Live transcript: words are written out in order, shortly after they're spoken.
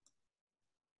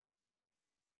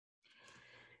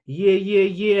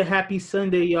Yeah. Happy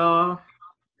Sunday, y'all.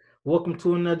 Welcome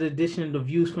to another edition of the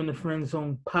Views from the Friend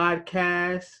Zone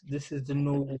podcast. This is the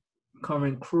new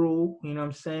current crew, you know what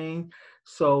I'm saying?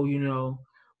 So,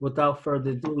 without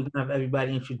further ado, we're gonna have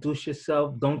everybody introduce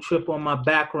yourself. Don't trip on my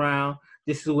background.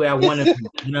 This is where I want to be,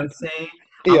 you know what I'm saying?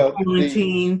 I'm Yeah,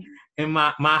 quarantined in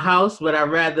my house, but I'd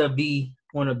rather be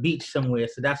on a beach somewhere.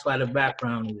 So that's why the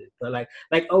background is. But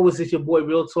like always, it's your boy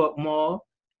Real Talk Mall.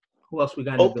 Who else we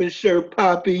got in the building? open shirt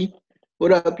Poppy.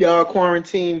 What up, y'all?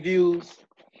 Quarantine views.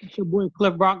 It's your boy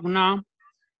Cliff Rockman now.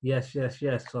 Yes.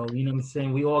 So, you know what I'm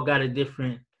saying? We all got a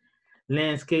different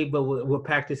landscape, but we're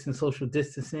practicing social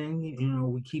distancing.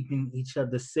 We're keeping each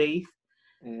other safe,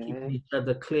 keeping hmm each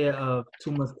other clear of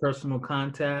too much personal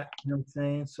contact. You know what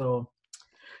I'm saying?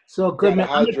 So good, Gotta man.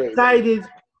 I'm hydrate. excited.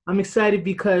 I'm excited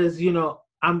because,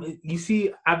 you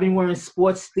see, I've been wearing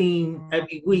sports theme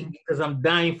every week because I'm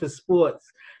dying for sports.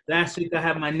 Last week I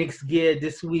had my Knicks gear.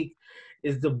 This week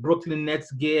is the Brooklyn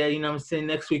Nets gear. You know what I'm saying?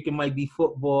 Next week it might be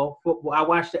football. Football. I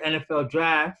watched the NFL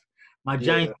draft. My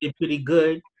Giants Yeah. did pretty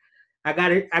good. I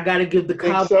gotta give the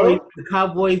Think Cowboys. so? The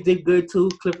Cowboys did good too.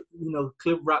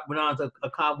 Cliff Rock Bernard's a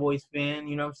Cowboys fan.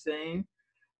 You know what I'm saying?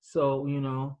 So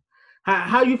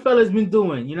how you fellas been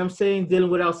doing? You know what I'm saying? Dealing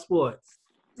with our sports.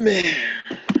 Man,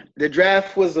 the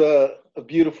draft was a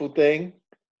beautiful thing.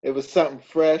 It was something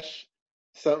fresh,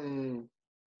 something,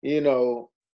 you know,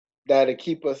 that'll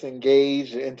keep us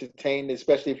engaged and entertained,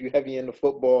 especially if you're heavy into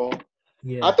football. I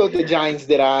Yeah. thought the Giants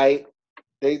did I.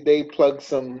 They plugged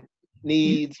some You,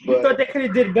 needs, you thought but they could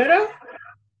have did better?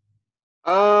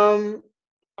 um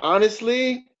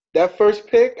honestly, that first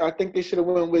pick, I think they should have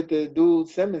went with the dude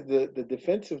Simmons, the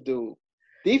defensive dude.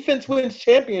 Defense wins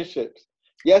championships.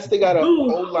 Yes, they got a Do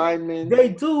old lineman, they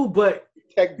do? But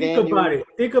Tech think about Daniel. it.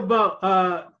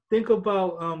 Think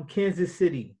about Kansas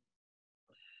City.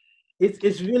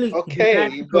 It's really Okay,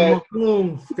 Patrick but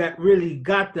Mahomes that really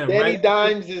got them Danny right.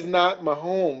 Dimes is not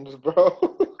Mahomes,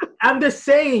 bro. I'm just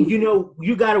saying,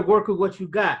 you got to work with what you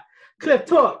got. Cliff,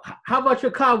 talk. How about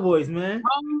your Cowboys, man?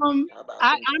 Um, How about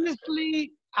I them Cowboys?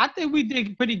 honestly, I think we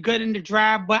did pretty good in the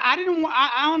draft, but I didn't want.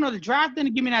 I don't know. The draft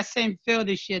didn't give me that same feel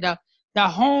this year. The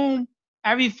home,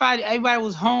 everybody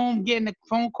was home getting the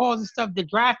phone calls and stuff. The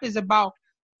draft is about,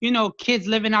 kids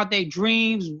living out their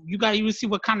dreams. You see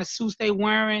what kind of suits they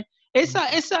wearing.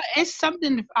 It's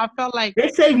something I felt like. They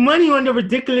save money on the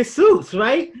ridiculous suits,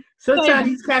 right? Sometimes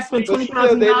these cats spend But twenty still,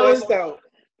 thousand they dollars. lost out.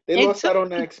 They It lost took out on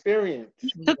that experience.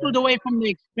 took it away from the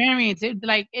experience.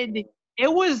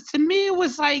 It was to me. It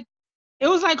was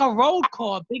like a road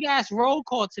call, big ass road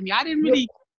call to me. I didn't Yeah, really,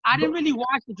 I but didn't really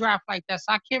watch the draft like that,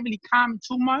 so I can't really comment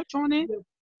too much on it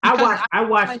I because watched I I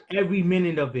felt watched like every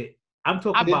minute of it. I'm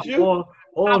talking I Did about felt you?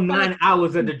 all I felt like 9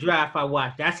 hours of the draft I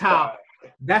watched. That's how Wow.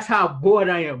 that's how bored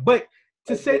I am. But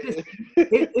to say this,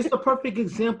 The- it's a perfect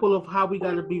example of how we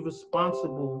got to be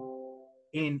responsible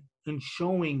in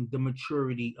showing the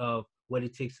maturity of what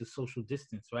it takes to social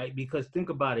distance, right? Because think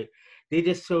about it, they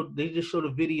just showed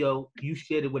a video. You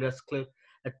shared it with us, Cliff.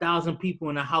 1,000 people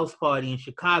in a house party in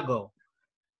Chicago.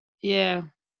 yeah.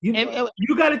 You It, it,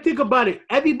 you got to think about it.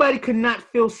 Everybody could not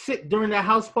feel sick during that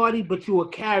house party, but you a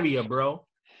carrier, bro.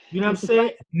 You know what I'm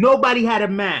saying? Nobody had a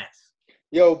mask.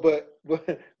 Yo, but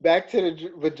back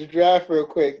to with the draft real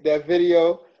quick. That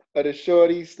video of the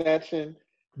shorty snatching,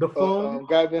 The phone,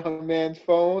 grabbing her man's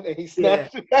phone, and he yeah.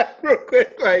 snatched it back real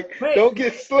quick. Like, Wait, don't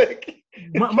get slick.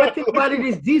 my thing about it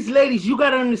is these ladies. You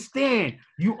got to understand.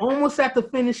 You almost at the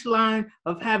finish line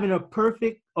of having a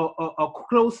perfect or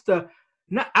close to.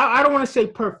 Not, I don't want to say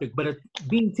perfect, but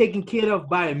being taken care of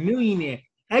by a millionaire.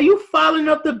 And you following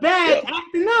up the bag, Yo,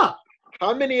 acting up.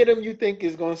 how many of them you think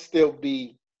is gonna still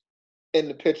be in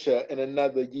the picture in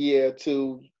another year,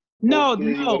 two, or no,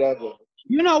 three, no. whatever?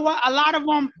 You know what? A lot of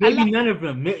them, Maybe none of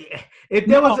them. no, If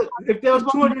there a was lot of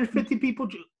 'em- 250 people,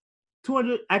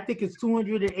 200, I think it's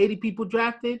 280 people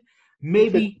drafted. Two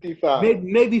Maybe fifty five.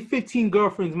 maybe 15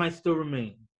 girlfriends might still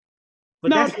remain. But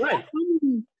no. that's life.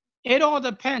 It all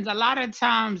depends. A lot of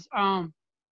times,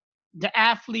 the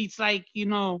athletes, like,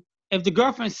 if the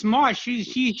girlfriend's smart, she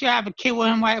should have a kid with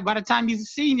him by the time he's a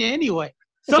senior anyway.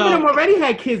 Some of So them already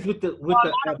had kids with the a with the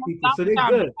lot of people, a so they're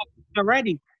lot of times good.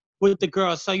 already with the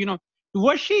girl. So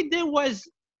what she did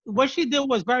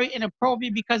was very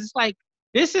inappropriate because it's like,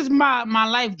 this is my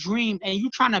life dream, and you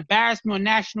trying to embarrass me on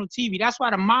national TV. That's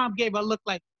why the mom gave her a look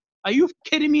like, are you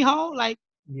kidding me, ho? Like,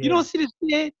 you Yeah, don't see this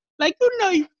kid? Like,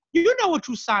 you know what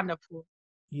you signed up for.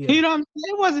 yeah. You know what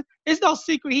I'm saying? It's no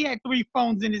secret he had 3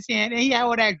 phones in his hand and he had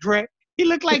all that drip. He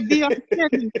looked like Deion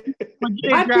Sanders when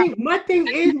Jay dropped. My thing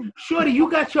is, shorty, you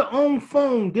got your own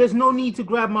phone. There's no need to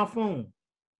grab my phone.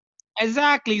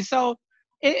 Exactly. So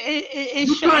it's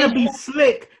You trying to be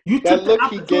slick. You That took the look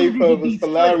he gave opportunity her to was be slick.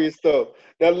 hilarious, though.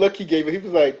 That look he gave her, he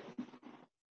was like.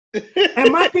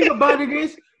 And my thing about it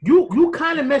is, you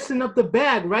kind of messing up the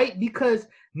bag, right? Because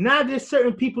now there's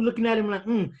certain people looking at him like,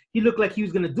 he looked like he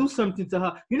was gonna do something to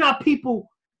her. You know how people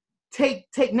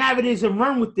take narratives and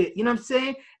run with it. You know what I'm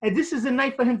saying? And this is a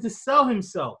night for him to sell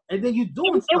himself, and then you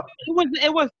doing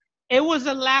something. It was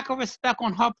a lack of respect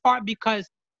on her part because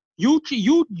you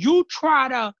try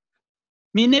to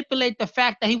manipulate the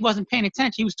fact that he wasn't paying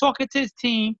attention. He was talking to his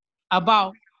team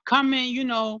about coming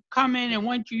and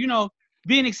want you,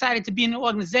 being excited to be in the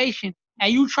organization,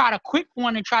 and you try to quick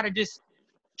one and try to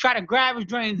grab his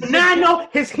joint. Now I know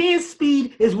his hand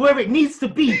speed is where it needs to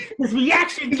be. His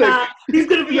reaction time, he's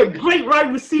going to be a great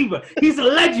wide receiver. He's a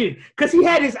legend because he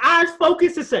had his eyes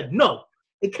focused and said, no.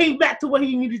 It came back to what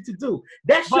he needed to do.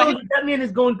 That shows that man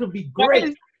is going to be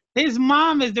great. His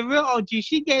mom is the real OG.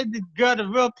 She gave the girl the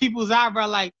real people's eyebrow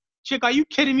like, chick, are you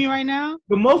kidding me right now?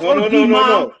 The most OG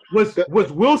mom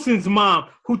was Wilson's mom,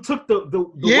 who took the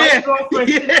white girlfriend.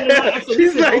 Yeah.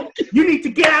 She's like, you need to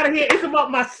get out of here. It's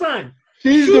about my son.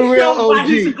 She's the real OG.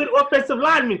 He's a good offensive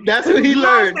lineman. That's what he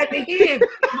learned. At the hand of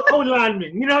the old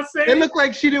lineman. You know what I'm saying? It looked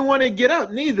like she didn't want to get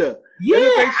up neither. Yeah,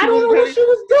 I don't know what she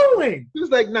was doing. She was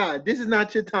like, nah, this is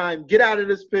not your time. Get out of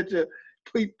this picture.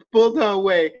 Pulled her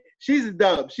away. She's a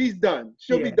dub. She's done.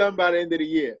 She'll be done by the end of the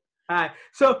year. All right.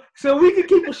 So we can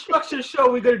keep a structured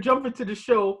show. We're going to jump into the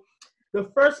show. The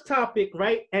first topic,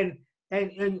 right? And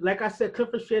like I said,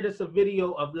 Clifford shared us a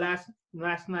video of last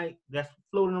night that's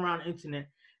floating around the internet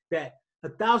that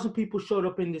 1,000 people showed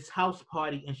up in this house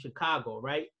party in Chicago,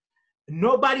 right?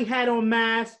 Nobody had on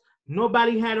masks.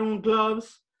 Nobody had on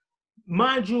gloves.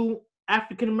 Mind you,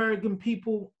 African-American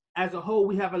people as a whole,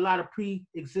 we have a lot of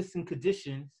pre-existing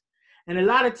conditions. And a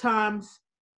lot of times,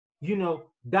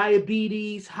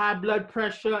 diabetes, high blood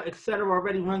pressure, etc.,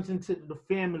 already runs into the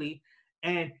family.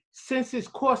 And since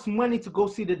it costs money to go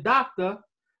see the doctor,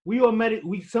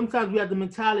 sometimes we have the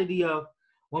mentality of,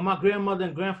 well, my grandmother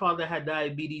and grandfather had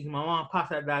diabetes, my mom and pop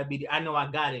had diabetes. I know I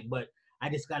got it, but I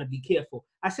just got to be careful.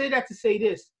 I say that to say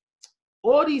this.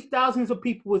 All these thousands of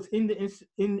people was in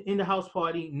the house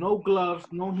party, no gloves,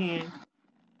 no hand.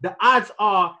 The odds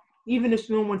are, even if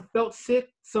no one felt sick,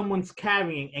 someone's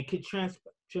carrying and could transfer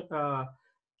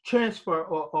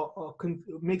or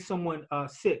make someone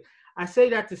sick. I say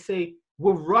that to say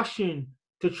we're rushing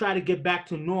to try to get back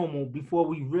to normal before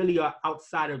we really are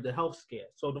outside of the health scare.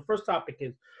 So the first topic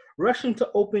is rushing to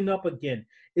open up again.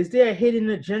 Is there a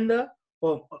hidden agenda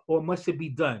or must it be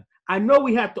done? I know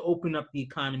we have to open up the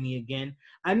economy again.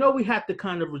 I know we have to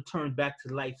kind of return back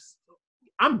to life.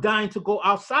 I'm dying to go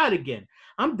outside again.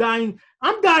 I'm dying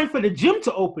for the gym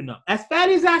to open up. As fat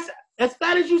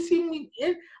as you see me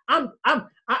in,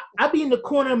 I be in the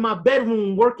corner of my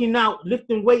bedroom working out,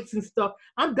 lifting weights and stuff.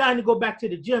 I'm dying to go back to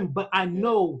the gym, but I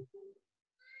know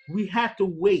we have to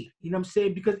wait. You know what I'm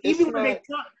saying? Because even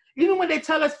when they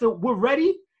tell us that we're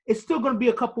ready, it's still going to be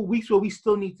a couple weeks where we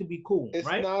still need to be cool. It's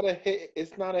right?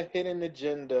 It's not a hidden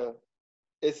agenda.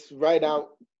 It's right out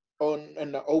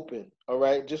in the open. All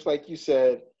right, just like you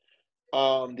said,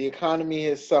 the economy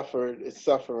has suffered. It's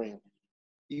suffering.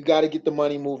 You got to get the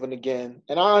money moving again,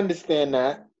 and I understand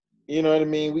that. You know what I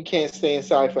mean? We can't stay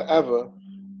inside forever,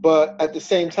 but at the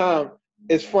same time,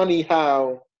 it's funny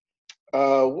how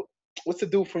what's the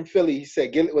dude from Philly? He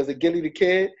said, was it Gilly the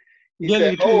Kid? He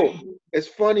said, it's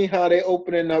funny how they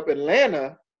opening up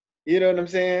Atlanta, you know what I'm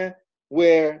saying,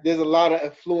 where there's a lot of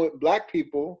affluent black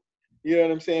people, you know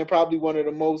what I'm saying, probably one of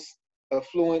the most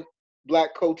affluent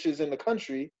black coaches in the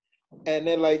country. And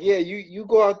they're like, yeah, you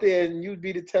go out there and you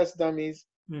be the test dummies.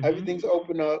 Mm-hmm. Everything's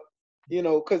open up,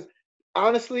 because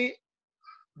honestly,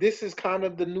 this is kind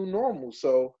of the new normal.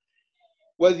 So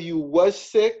whether you was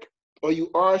sick or you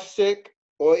are sick,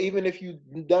 or even if you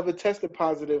never tested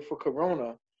positive for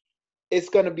corona, it's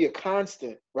going to be a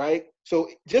constant, right? So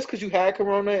just because you had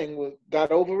corona and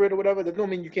got over it or whatever, that don't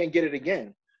mean you can't get it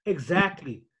again.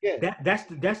 Exactly. Yeah. That's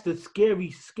the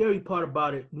scary part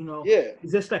about it, Yeah.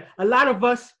 It's just like a lot of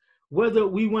us, whether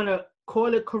we want to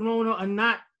call it corona or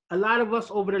not, a lot of us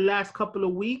over the last couple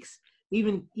of weeks,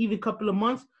 even couple of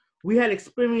months, we had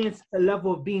experienced a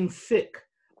level of being sick,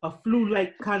 a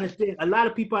flu-like kind of thing. A lot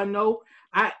of people I know,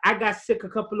 I got sick a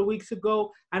couple of weeks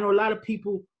ago. I know a lot of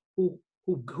people who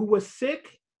were sick,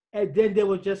 and then they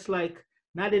were just like,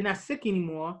 now they're not sick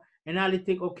anymore, and now they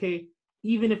think, okay,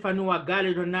 even if I know I got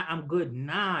it or not, I'm good.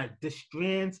 Nah, the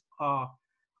strands are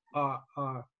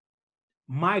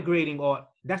migrating, or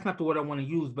that's not the word I want to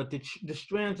use, but the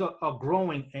strands are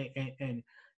growing and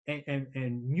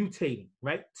mutating,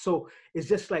 right? So it's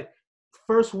just like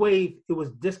first wave, it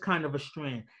was this kind of a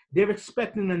strand. They're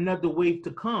expecting another wave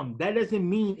to come. That doesn't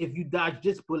mean if you dodge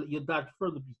this bullet, you'll dodge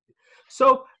further.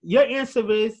 So your answer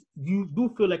is you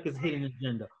do feel like it's hidden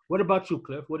agenda. What about you,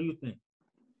 Cliff? What do you think?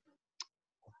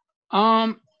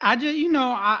 I just,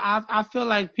 I feel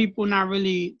like people not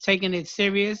really taking it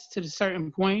serious to the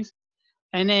certain points.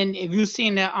 And then if you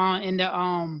seen that in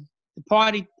the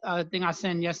party thing I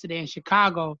sent yesterday in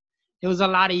Chicago, there was a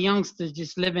lot of youngsters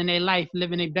just living their life,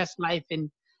 living their best life, and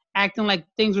acting like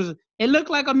things was. It looked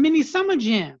like a mini summer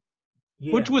jam,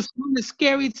 which was kind of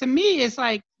scary to me. It's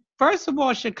like, first of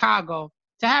all, Chicago,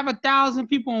 to have 1,000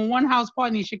 people in one house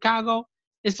party in Chicago,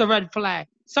 it's a red flag.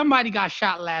 Somebody got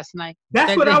shot last night.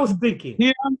 That's what I was thinking. You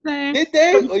know what I'm saying? Did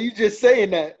they? Or you just saying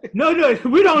that? No,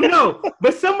 we don't know.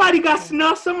 But somebody got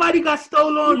snuffed. Somebody got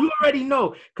stolen. You already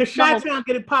know. Because Chi-Town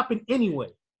get it popping anyway.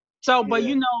 So, but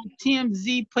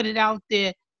TMZ put it out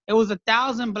there. It was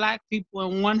 1,000 black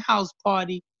people in one house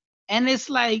party. And it's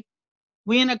like,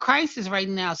 we're in a crisis right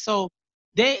now. So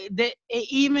they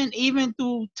even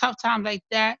through tough times like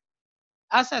that,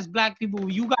 us as black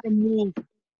people, you got to move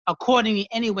accordingly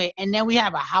anyway. And then we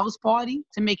have a house party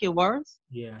to make it worse.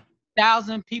 Yeah.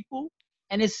 1,000 people,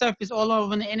 and it surfaced all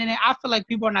over the internet. I feel like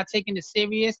people are not taking it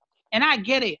serious, and I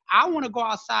get it. I want to go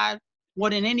outside more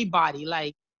than anybody.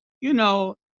 Like,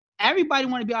 everybody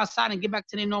want to be outside and get back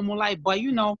to their normal life, but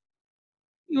we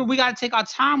got to take our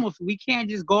time with it. We can't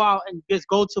just go out and just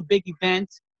go to big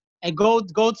events and go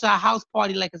to a house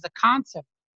party like it's a concert.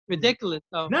 Ridiculous.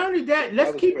 So not only that,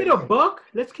 let's keep it a buck.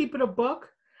 Let's keep it a buck.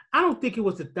 I don't think it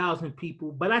was 1,000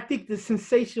 people, but I think the the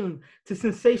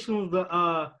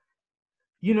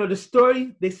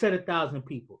story, they said 1,000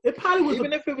 people. It probably was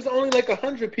even if it was only like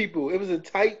 100 people. It was a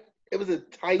tight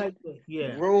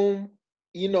room,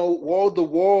 wall to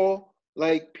wall,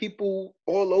 like people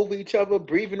all over each other,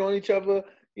 breathing on each other.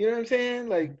 You know what I'm saying?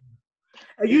 Like,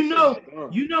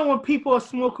 when people are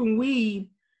smoking weed,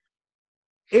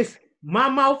 it's my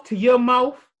mouth to your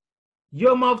mouth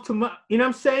to my, you know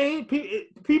what I'm saying?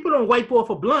 People don't wipe off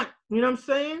a blunt, you know what I'm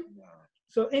saying?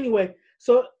 So anyway,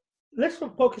 let's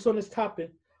focus on this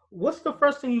topic. What's the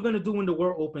first thing you're going to do when the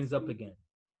world opens up again?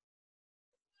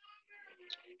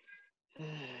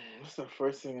 What's the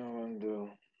first thing I'm going to do?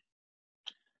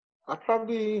 I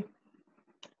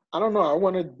don't know. I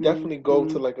want to definitely go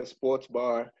to like a sports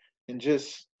bar and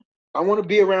I want to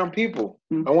be around people.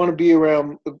 I want to be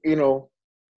around,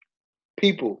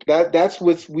 people. That's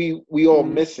what we all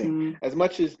missing. As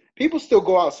much as people still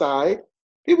go outside.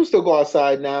 People still go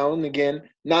outside now and again,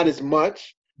 not as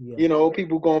much. Yeah.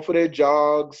 People going for their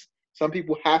jogs. Some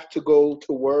people have to go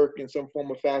to work in some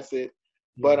form or facet.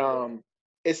 Yeah. But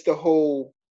it's the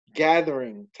whole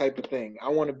gathering type of thing. I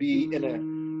want to be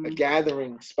in a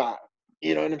gathering spot.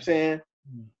 You know what I'm saying?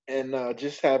 And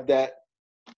just have that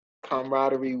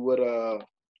camaraderie with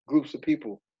groups of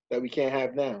people that we can't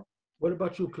have now. What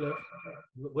about you, Cliff?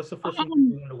 What's the first thing you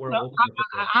do in the world?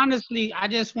 Honestly, I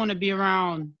just want to be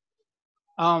around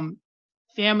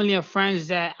family and friends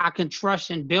that I can trust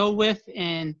and build with,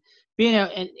 and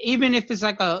and even if it's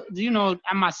like at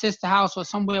my sister's house or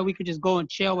somewhere we could just go and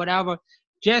chill, whatever.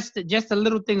 Just the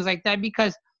little things like that,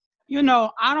 because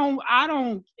I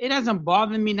don't. It doesn't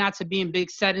bother me not to be in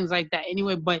big settings like that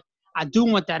anyway, but I do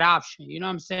want that option. You know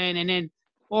what I'm saying? And then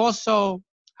also,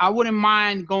 I wouldn't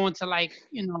mind going to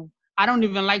I don't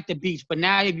even like the beach, but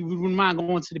now if you wouldn't mind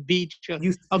going to the beach.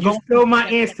 You stole my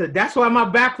answer. That's why my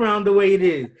background the way it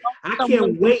is. I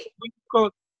can't wait.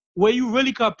 Where you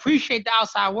really could appreciate the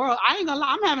outside world. I ain't gonna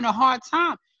lie, I'm having a hard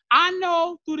time. I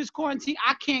know through this quarantine,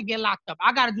 I can't get locked up.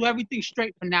 I got to do everything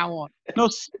straight from now on. No,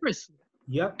 seriously.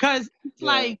 Yep. Because it's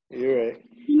like, you're right.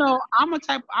 I'm a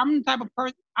type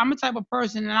of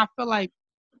person, and I feel like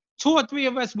 2 or 3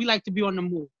 of us, we like to be on the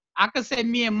move. I could say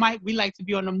me and Mike, we like to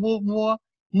be on the move more.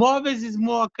 More of us is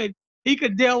more he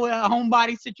could deal with a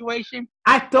homebody situation.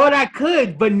 I thought I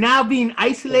could, but now being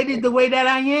isolated the way that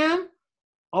I am,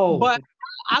 but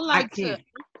I like to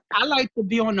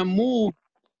be on the move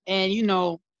and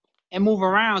and move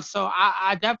around. So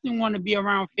I definitely want to be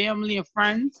around family and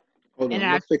friends. Hold on,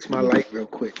 let's fix my light real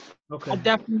quick. Okay. I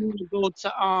definitely want to go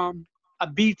to a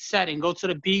beach setting, go to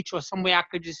the beach or somewhere I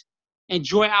could just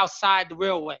enjoy outside the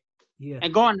real way. Yeah.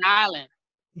 And go on an island.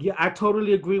 Yeah, I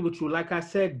totally agree with you. Like I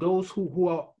said, those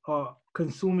who are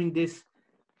consuming this,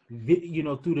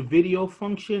 through the video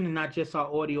function and not just our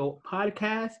audio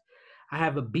podcast, I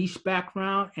have a beach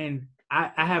background, and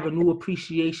I have a new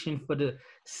appreciation for the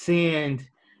sand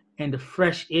and the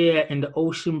fresh air and the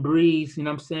ocean breeze. You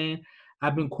know what I'm saying?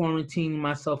 I've been quarantining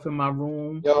myself in my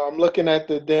room. Yo, I'm looking at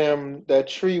that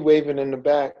tree waving in the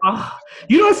back.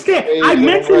 You don't understand. I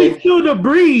mentally feel the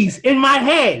breeze in my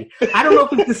head. I don't know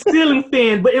if it's the ceiling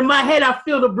fan, but in my head I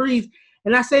feel the breeze.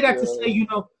 And I say that to say, you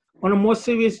know, on a more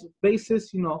serious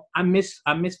basis, you know, I miss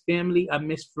family, I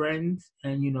miss friends,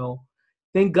 and you know,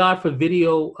 thank God for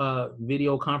video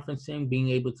conferencing, being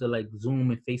able to like Zoom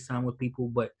and FaceTime with people,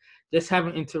 but just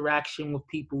having interaction with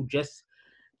people, just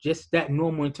that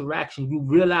normal interaction, you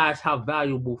realize how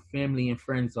valuable family and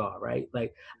friends are, right?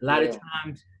 Like a lot of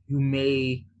times you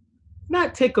may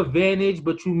not take advantage,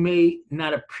 but you may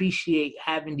not appreciate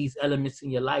having these elements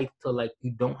in your life till like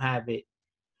you don't have it.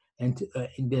 And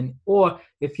then, or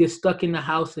if you're stuck in the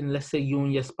house and let's say you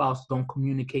and your spouse don't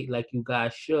communicate like you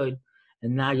guys should,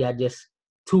 and now y'all just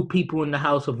two people in the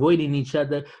house avoiding each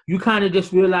other, you kind of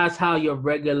just realize how your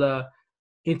regular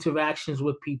interactions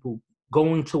with people,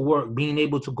 going to work, being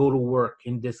able to go to work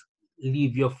and just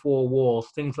leave your four walls,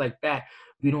 things like that,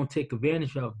 we don't take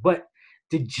advantage of. But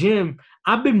the gym,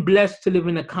 I've been blessed to live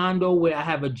in a condo where I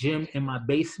have a gym in my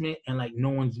basement and like no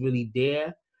one's really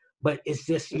there. But it's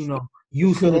just, you know,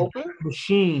 using the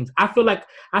machines. I feel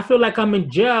like I'm in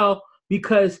jail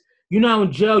because you know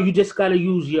in jail you just gotta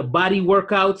use your body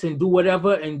workouts and do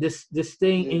whatever, and this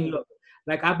thing in your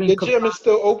like I've been. The gym is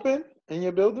still open in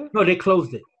your building? No, they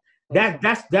closed it.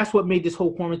 That's what made this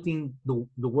whole quarantine the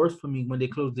worst for me when they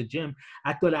closed the gym.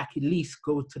 I thought I could at least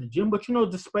go to the gym, but you know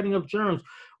the spreading of germs.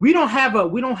 We don't have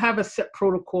a set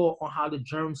protocol on how the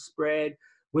germs spread.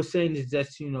 We're saying it's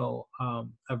just, you know,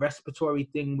 a respiratory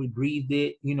thing. We breathe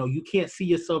it. You know, you can't see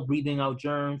yourself breathing out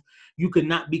germs. You could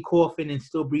not be coughing and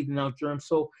still breathing out germs.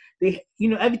 So they, you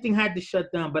know, everything had to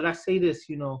shut down. But I say this,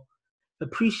 you know,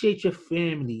 appreciate your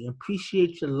family,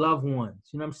 appreciate your loved ones.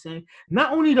 You know what I'm saying?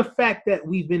 Not only the fact that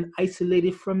we've been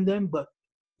isolated from them, but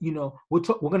you know, we're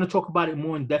going to talk about it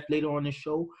more in depth later on the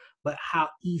show, but how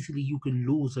easily you can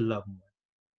lose a loved one.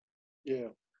 Yeah.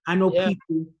 I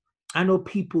know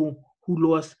people who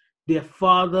lost their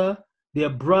father, their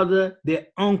brother, their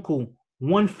uncle,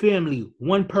 one family,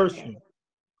 one person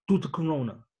due to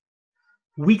corona.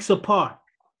 Weeks apart.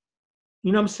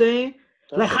 You know what I'm saying?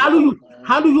 Like how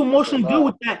do you emotionally deal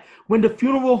with that when the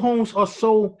funeral homes are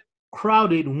so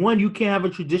crowded? One, you can't have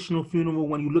a traditional funeral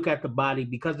when you look at the body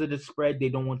because of the spread. They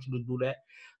don't want you to do that.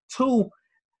 Two,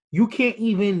 you can't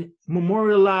even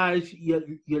memorialize your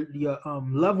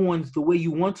loved ones the way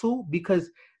you want to because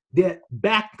they're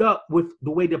backed up with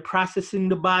the way they're processing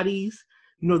the bodies.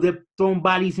 You know, they're throwing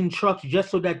bodies in trucks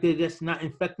just so that they're just not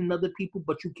infecting other people,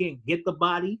 but you can't get the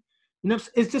body. You know,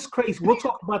 it's just crazy. We'll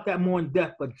talk about that more in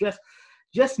depth, but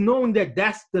just knowing that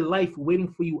that's the life waiting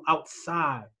for you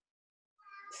outside.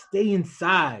 Stay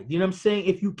inside. You know what I'm saying?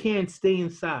 If you can, stay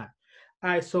inside.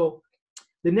 All right, so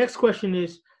the next question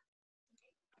is,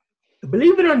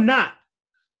 believe it or not,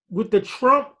 with the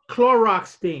Trump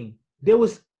Clorox thing, there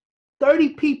was 30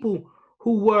 people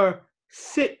who were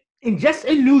sick just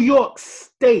in New York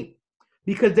State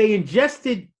because they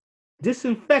ingested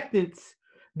disinfectants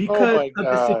because of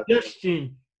the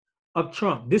suggestion of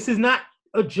Trump. This is not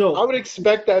a joke. I would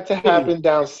expect that to happen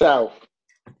down south.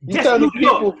 Just New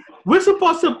York. We're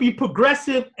supposed to be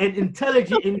progressive and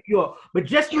intelligent in New York, but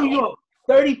just New York,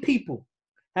 30 people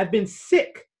have been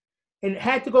sick and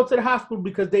had to go to the hospital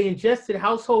because they ingested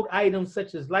household items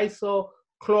such as Lysol,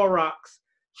 Clorox,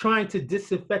 trying to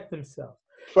disinfect themselves.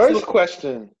 First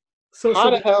question, how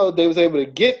the hell they was able to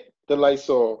get the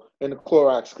Lysol and the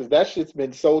Clorox? Because that shit's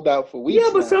been sold out for weeks.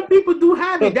 Yeah, but now some people do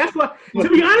have it. That's why, to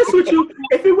be honest with you,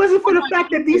 if it wasn't for the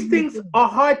fact that these things are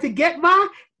hard to get by,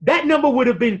 that number would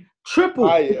have been triple,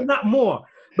 if not more.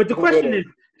 But the question is,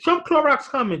 Trump Clorox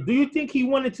comment, do you think he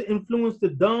wanted to influence the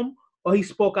dumb or he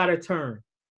spoke out of turn?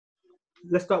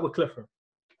 Let's start with Clifford.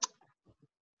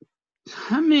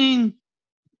 I mean,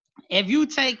 if you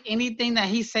take anything that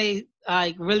he say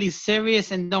like really serious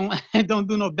and don't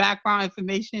do no background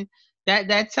information,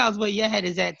 that tells where your head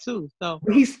is at too. So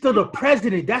but he's still the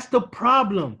president. That's the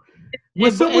problem.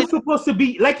 When someone's supposed to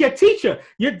be like your teacher,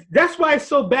 that's why it's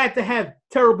so bad to have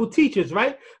terrible teachers,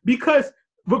 right? Because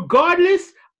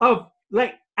regardless of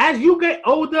like as you get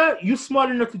older, you're smart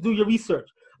enough to do your research.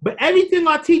 But everything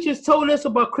our teachers told us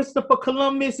about Christopher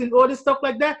Columbus and all this stuff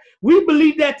like that, we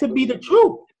believe that to be the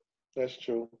truth. That's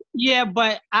true. Yeah,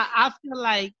 but I feel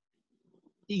like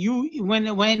when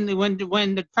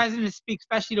the president speaks,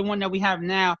 especially the one that we have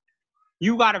now,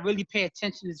 you got to really pay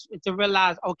attention to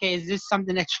realize, okay, is this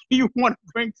something that you want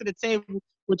to bring to the table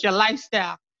with your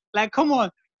lifestyle? Like, come on,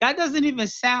 that doesn't even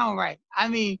sound right. I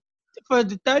mean, for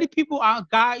the 30 people out,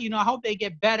 God, you know, I hope they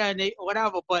get better and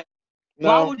whatever. But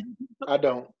no, I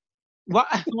don't. Why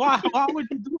would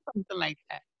you do something like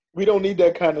that? We don't need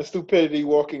that kind of stupidity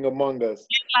walking among us.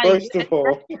 Like, First of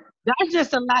all, that's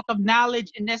just a lack of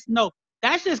knowledge, and that's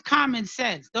just common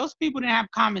sense. Those people didn't have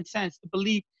common sense to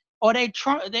believe, or they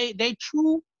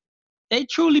truly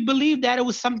believe that it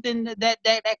was something that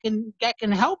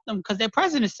can help them because their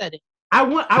president said it. I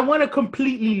want to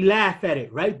completely laugh at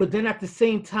it, right? But then at the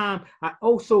same time, I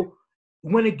also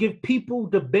want to give people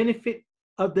the benefit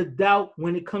of the doubt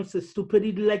when it comes to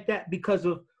stupidity like that because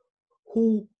of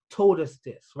who told us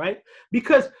this, right?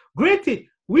 Because granted,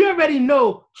 we already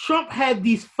know Trump had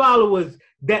these followers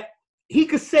that he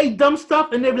could say dumb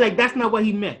stuff and they'd be like, that's not what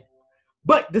he meant.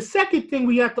 But the second thing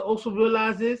we have to also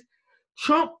realize is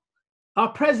Trump,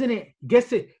 our president,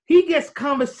 gets it. He gets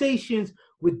conversations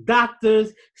with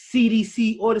doctors,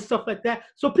 CDC, all the stuff like that.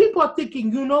 So people are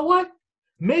thinking, you know what?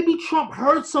 Maybe Trump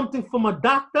heard something from a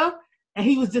doctor and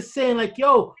he was just saying like,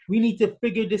 yo, we need to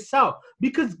figure this out.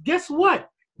 Because guess what?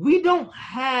 We don't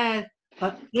have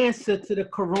an answer to the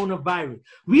coronavirus.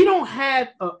 We don't have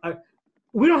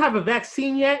a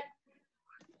vaccine yet.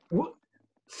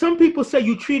 Some people say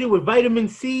you treat it with vitamin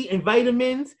C and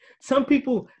vitamins. Some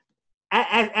people,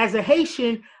 as a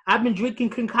Haitian, I've been drinking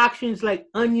concoctions like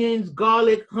onions,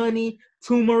 garlic, honey,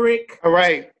 turmeric. all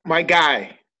right, my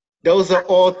guy. Those are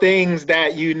all things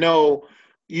that you know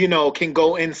can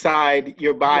go inside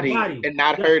your body, and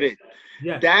not hurt it.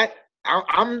 Yeah. That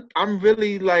I'm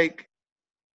really like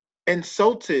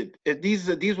insulted. If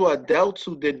these were adults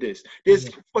who did this. There's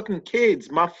fucking kids.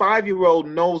 My 5-year-old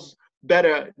knows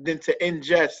better than to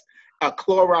ingest a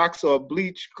Clorox or a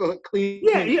bleach clean.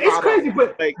 Yeah, it's crazy.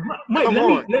 But like,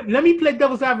 Mike, let me play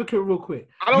devil's advocate real quick.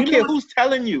 I don't care who's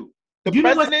telling you. The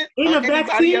president or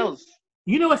anybody else.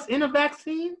 You know what's in a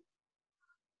vaccine?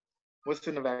 What's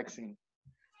in the vaccine?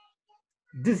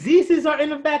 Diseases are in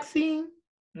the vaccine.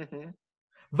 Mm-hmm.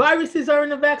 Viruses are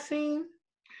in the vaccine.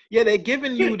 Yeah, they're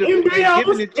giving you the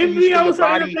embryos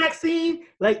are in the vaccine.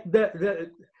 Like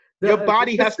your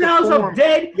body has to form. Of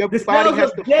dead, your body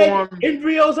has to form.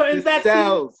 Embryos are in the vaccine.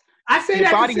 Cells. I say your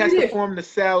that body has to form the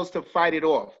cells to fight it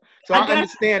off. So I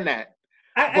understand that.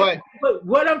 But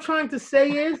what I'm trying to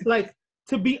say is, like,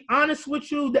 to be honest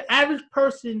with you, the average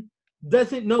person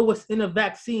doesn't know what's in a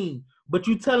vaccine, but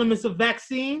you tell them it's a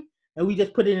vaccine, and we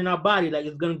just put it in our body like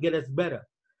it's gonna get us better.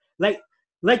 Like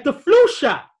the flu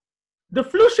shot. The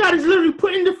flu shot is literally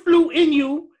putting the flu in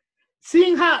you,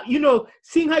 seeing how your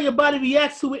body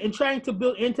reacts to it and trying to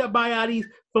build antibodies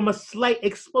from a slight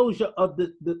exposure of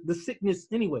the sickness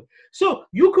anyway. So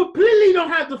you completely don't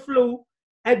have the flu,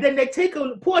 and then they take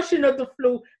a portion of the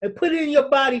flu and put it in your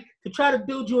body to try to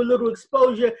build you a little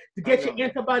exposure to get your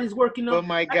antibodies working up. But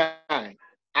my guy,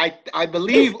 I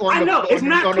believe on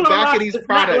the back of these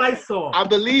products, I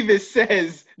believe it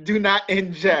says do not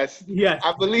ingest. Yes.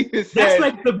 I believe it says that's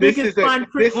like the biggest fine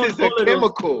print on this is a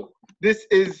chemical. This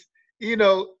is, we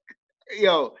don't,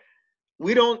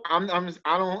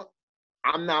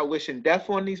 I'm not wishing death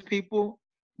on these people,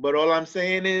 but all I'm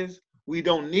saying is we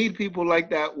don't need people like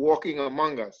that walking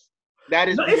among us. That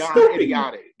is beyond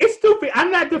idiotic. It's stupid.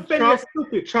 I'm not defending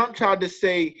stupid. Trump tried to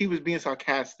say he was being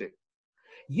sarcastic.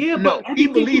 Yeah, but he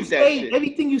believes that shit.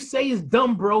 Everything you say is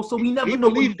dumb, bro. So we never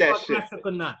know if you're sarcastic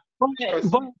or not.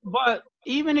 But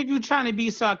even if you're trying to be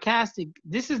sarcastic,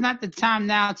 this is not the time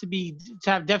now to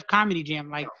have Def Comedy Jam.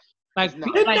 Like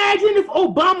imagine if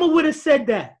Obama would have said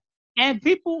that. And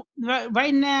people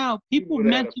right now,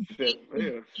 mental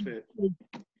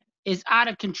is out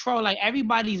of control. Like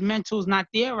everybody's mental is not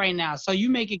there right now. So you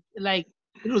make it like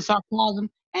little sarcasm,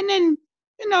 and then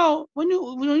when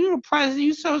you're the president,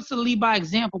 you're supposed to lead by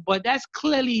example. But that's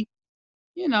clearly,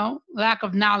 lack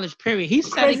of knowledge. Period. He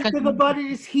said it. The thing about it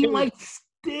is he might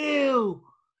still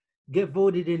get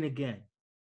voted in again.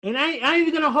 And I ain't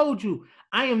even gonna hold you.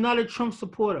 I am not a Trump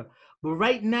supporter. But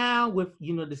right now, with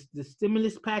the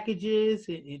stimulus packages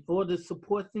and all the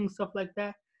support things, stuff like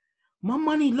that, my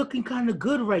money looking kind of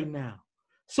good right now.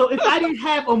 So if I didn't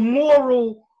have a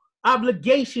moral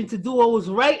obligation to do what was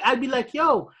right, I'd be like,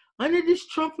 yo, under this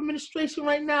Trump administration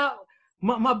right now,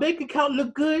 my bank account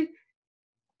look good.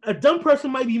 A dumb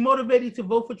person might be motivated to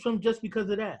vote for Trump just because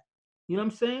of that. You know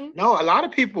what I'm saying? No, a lot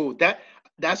of people,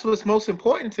 that's what's most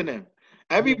important to them.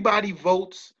 Everybody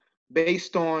votes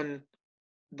based on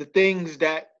the things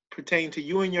that pertain to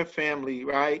you and your family,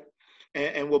 right?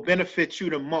 And will benefit you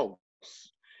the most.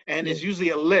 And it's usually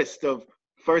a list of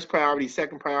first priority,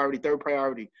 second priority, third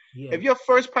priority. Yeah. If your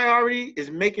first priority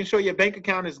is making sure your bank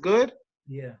account is good,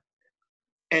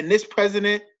 and this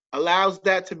president allows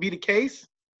that to be the case,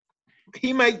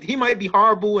 he might be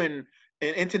horrible in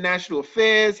international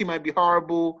affairs. He might be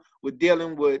horrible with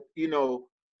dealing with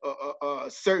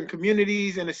certain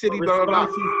communities in the city, blah, blah,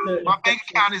 blah. My bank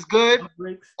account is good.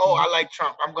 Oh, I like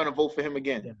Trump. I'm going to vote for him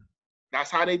again. Yeah. That's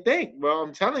how they think, bro.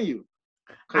 I'm telling you.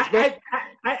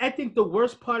 I think the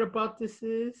worst part about this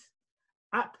is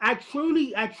I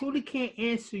truly can't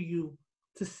answer you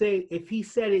to say if he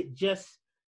said it just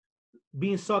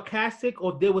being sarcastic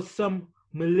or there was some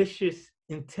malicious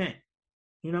intent.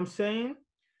 You know what I'm saying?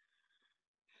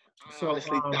 So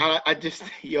honestly, I just,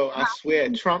 I swear,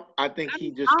 Trump, I think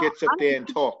he just gets up there and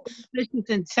talks. Malicious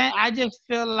intent. I just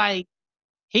feel like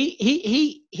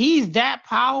he's that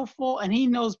powerful and he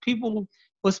knows people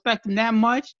respect him that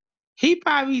much. He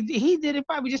did it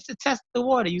probably just to test the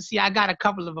water. You see, I got a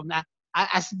couple of them now.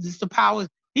 I just the powers.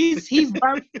 He's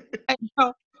very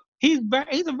he's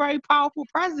a very powerful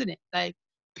president. Like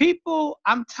people,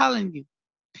 I'm telling you,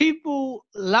 people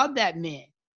love that man.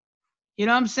 You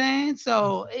know what I'm saying?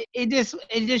 So it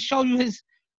just shows you his,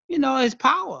 his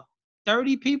power.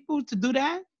 30 people to do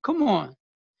that? Come on.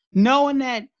 Knowing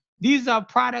that these are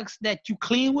products that you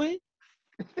clean with.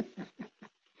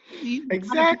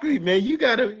 Exactly, man. You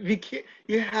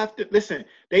have to listen.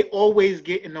 They always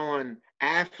getting on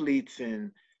athletes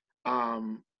and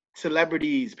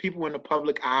celebrities, people in the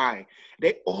public eye.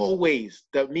 They always,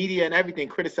 the media and everything,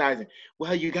 criticizing.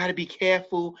 Well, you got to be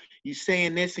careful. You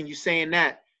saying this and you saying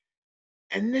that.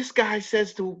 And this guy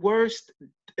says the worst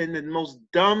and the most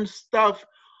dumb stuff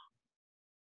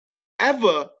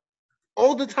ever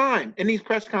all the time in these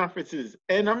press conferences.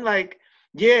 And I'm like,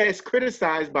 yeah, it's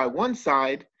criticized by one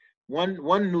side.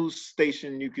 One news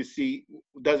station you can see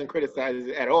doesn't criticize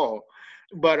it at all.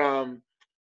 But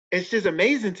it's just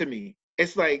amazing to me.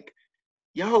 It's like,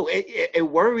 yo, it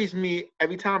worries me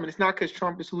every time. And it's not because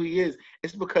Trump is who he is.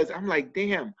 It's because I'm like,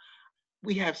 damn,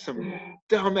 we have some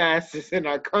dumbasses in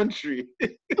our country.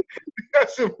 We have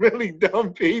some really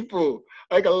dumb people.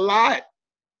 Like a lot.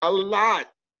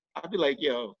 I'd be like,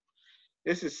 yo,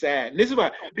 this is sad. And this is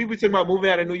why people talk about moving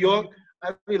out of New York.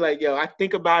 I'd be like, yo, I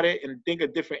think about it and think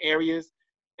of different areas.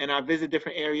 And I visit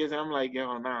different areas. And I'm like,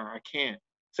 yo, nah, I can't.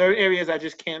 Certain areas I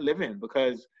just can't live in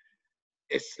because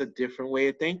it's a different way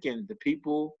of thinking. The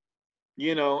people,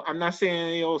 I'm not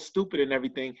saying they're all stupid and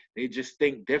everything. They just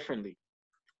think differently.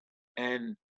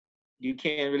 And you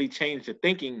can't really change the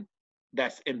thinking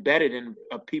that's embedded in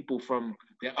people from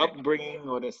their upbringing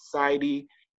or their society.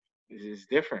 It's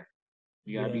different.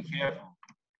 You gotta be careful.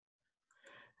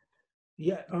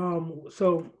 Yeah.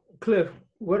 So, Cliff,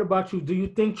 what about you? Do you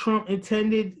think Trump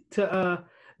intended to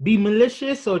be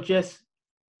malicious or just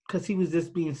because he was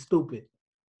just being stupid?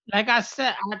 Like I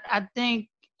said, I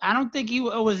don't think it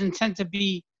was intended to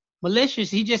be malicious.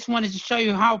 He just wanted to show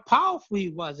you how powerful he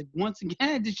was. Once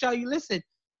again, to show you, listen,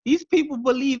 these people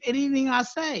believe anything I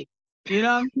say. You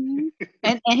know what I mean?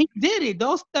 And he did it.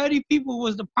 Those 30 people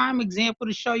was the prime example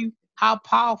to show you how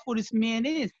powerful this man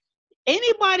is.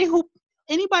 Anybody who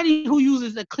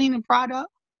uses a cleaning product,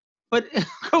 but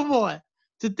come on,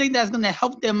 to think that's gonna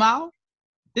help them out,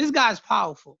 this guy's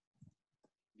powerful.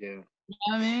 Yeah. You know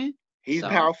what I mean? He's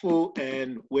powerful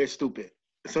and we're stupid.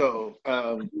 So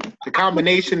the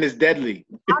combination is deadly.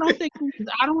 I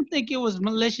don't think it was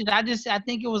malicious. I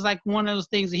think it was like one of those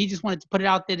things that he just wanted to put it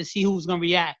out there to see who was gonna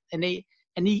react, and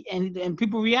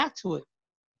people react to it.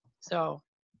 So,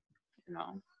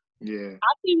 Yeah.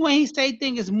 I think when he say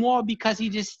things, it's more because he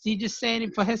just saying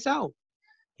it for himself.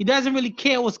 He doesn't really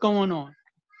care what's going on.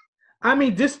 I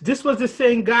mean, this was the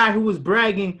same guy who was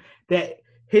bragging that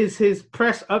his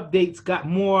press updates got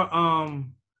more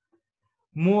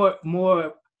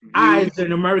eyes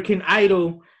than American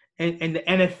Idol and the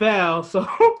NFL.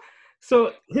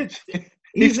 So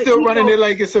he's still running it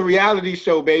like it's a reality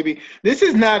show, baby. This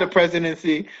is not a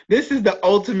presidency. This is the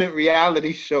ultimate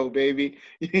reality show, baby.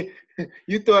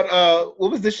 You thought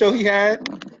what was the show he had?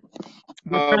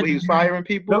 He was firing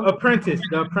people. The Apprentice.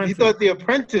 You thought The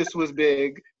Apprentice was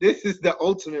big. This is the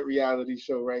ultimate reality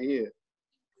show right here.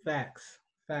 Facts.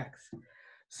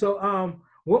 So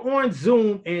we're on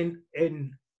Zoom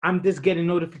and I'm just getting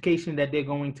notification that they're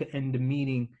going to end the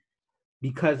meeting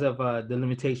because of the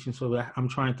limitations. So I'm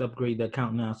trying to upgrade the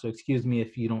account now. So excuse me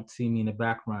if you don't see me in the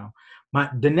background.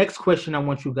 The next question I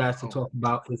want you guys to talk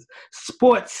about is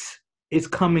sports is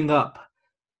coming up.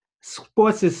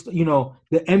 Sports is, the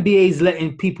NBA is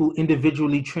letting people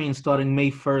individually train starting May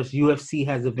 1st. UFC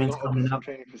has events coming up.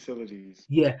 Training facilities.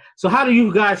 Yeah. So how do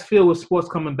you guys feel with sports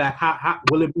coming back? How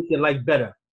will it make your life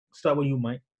better? Start with you,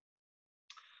 Mike.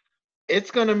 It's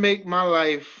gonna make my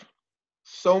life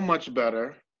so much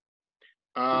better,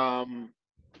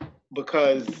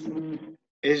 because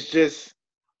it's just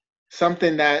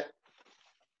something that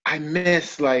I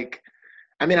miss. Like,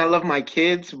 I mean, I love my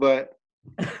kids, but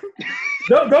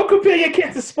Don't compare your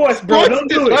kids to sports, bro. Sports Don't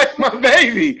do is it. like my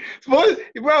baby. Sports,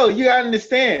 bro. You gotta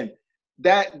understand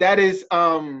that is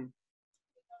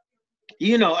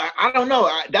you know, I don't know.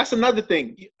 That's another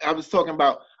thing I was talking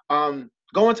about.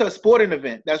 Going to a sporting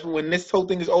event. That's when this whole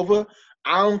thing is over.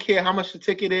 I don't care how much the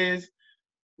ticket is.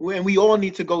 When we all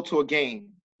need to go to a game.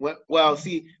 Well,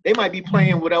 see, they might be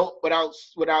playing without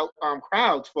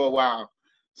crowds for a while.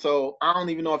 So I don't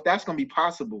even know if that's gonna be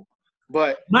possible.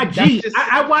 But My G,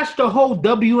 I watched the whole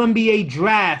WNBA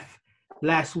draft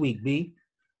last week, B.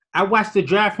 I watched the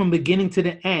draft from beginning to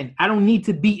the end. I don't need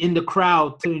to be in the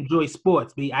crowd to enjoy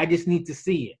sports, B. I just need to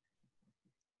see it.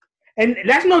 And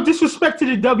that's no disrespect to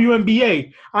the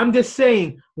WNBA. I'm just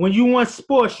saying, when you want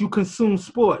sports, you consume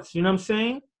sports. You know what I'm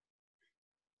saying?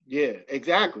 Yeah,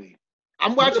 exactly.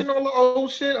 I'm watching all the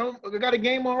old shit. I got a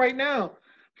game on right now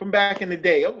from back in the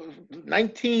day.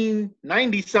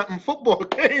 1990 something football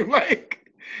game. Like,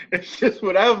 it's just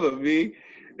whatever, B.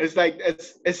 It's like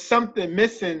it's something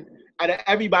missing out of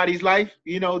everybody's life.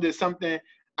 You know, there's something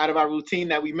out of our routine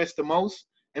that we miss the most.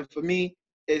 And for me,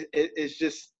 it's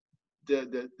just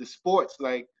the sports.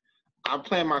 Like, I'm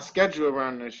playing my schedule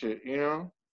around this shit, you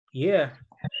know? Yeah.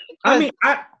 I mean,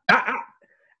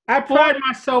 I pride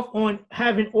myself on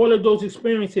having all of those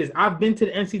experiences. I've been to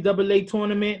the NCAA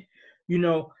tournament, you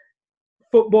know,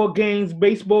 football games,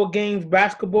 baseball games,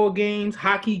 basketball games,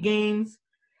 hockey games.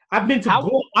 I've been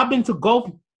to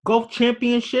golf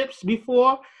championships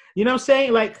before. You know what I'm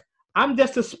saying? Like, I'm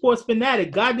just a sports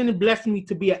fanatic. God didn't bless me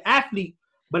to be an athlete,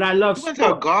 but I love sports. You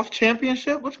went to a golf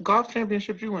championship? Which golf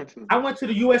championship you went to? I went to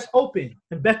the U.S. Open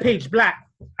in Bethpage Black.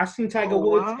 I seen Tiger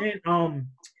Woods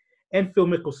and Phil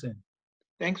Mickelson.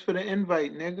 Thanks for the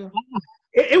invite, nigga.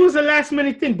 It was a last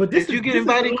minute thing, but this is a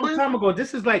long time ago.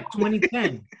 This is like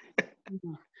 2010.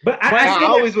 But I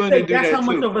always wanted to do that too. That's how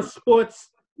much of a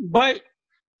sports. But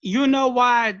you know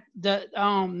why the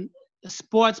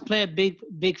sports play a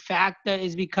big factor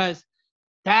is because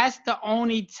that's the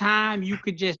only time you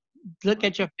could just look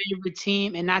at your favorite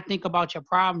team and not think about your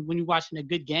problems when you're watching a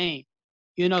good game.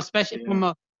 You know, especially from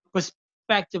a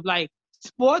perspective like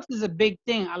sports is a big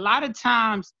thing. A lot of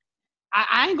times,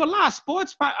 I ain't gonna lie,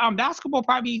 sports, basketball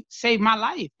probably saved my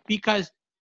life because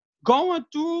going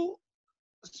through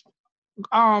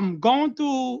when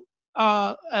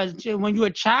you're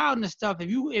a child and stuff, if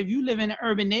you live in an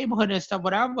urban neighborhood and stuff,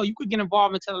 whatever, you could get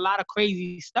involved into a lot of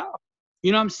crazy stuff.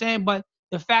 You know what I'm saying? But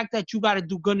the fact that you got to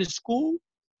do good in school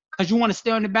because you want to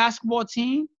stay on the basketball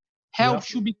team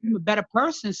helps you become a better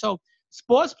person. So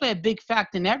sports play a big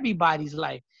factor in everybody's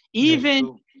life.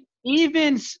 Even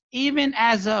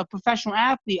as a professional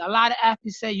athlete, a lot of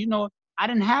athletes say, you know, I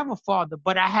didn't have a father,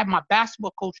 but I had my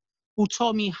basketball coach who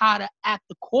told me how to act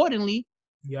accordingly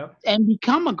and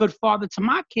become a good father to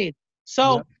my kid.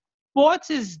 So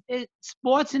sports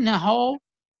in the whole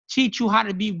teach you how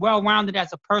to be well-rounded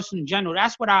as a person in general.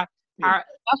 That's what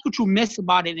that's what you miss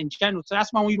about it in general. So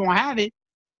that's why when you don't have it,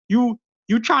 you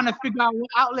trying to figure out what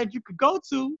outlet you could go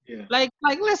to. Yeah. Like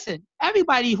listen,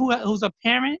 everybody who's a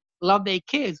parent love their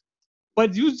kids.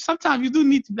 But sometimes you do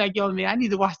need to be like, yo, man, I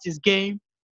need to watch this game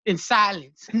in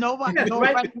silence. Nobody.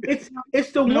 Right?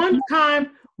 It's the one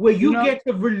time where you get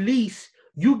to release.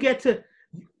 You get to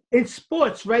in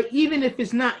sports, right? Even if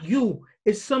it's not you,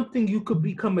 it's something you could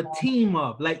become a team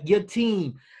of, like your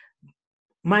team.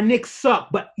 My Knicks suck,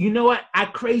 but you know what? I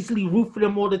crazily root for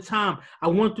them all the time. I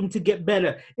want them to get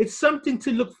better. It's something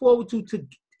to look forward to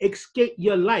escape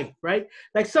your life, right?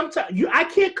 Like sometimes I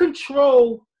can't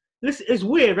control. Listen, it's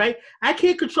weird, right? I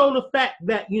can't control the fact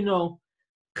that, you know,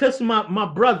 because my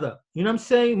brother, you know what I'm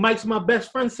saying? Mike's my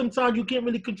best friend. Sometimes you can't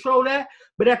really control that.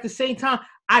 But at the same time,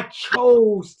 I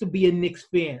chose to be a Knicks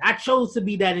fan. I chose to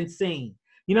be that insane.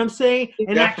 You know what I'm saying?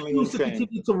 And I choose to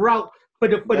continue to route for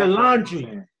the laundry.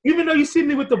 Insane. Even though you see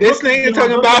me with the this nigga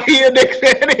talking about he a Knicks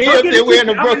fan and he up there wearing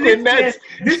the Brooklyn Nets.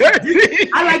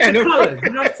 I like the colors. You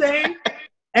know what I'm saying?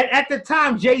 And at the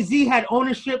time, Jay-Z had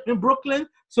ownership in Brooklyn.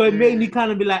 So it made me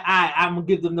kind of be like, I'm going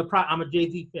to give them the prop. I'm a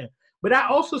Jay-Z fan. But I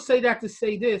also say that to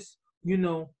say this, you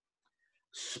know,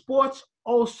 sports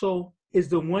also is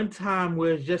the one time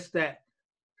where it's just that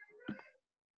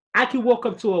I can walk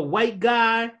up to a white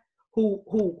guy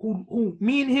who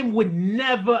me and him would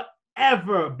never,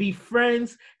 ever be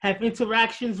friends, have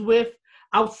interactions with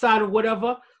outside of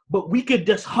whatever. But we could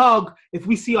just hug if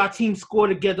we see our team score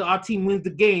together, our team wins the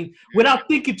game. Without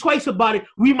thinking twice about it,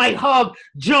 we might hug,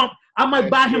 jump. I might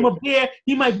buy him a beer.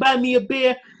 He might buy me a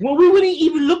beer. When we wouldn't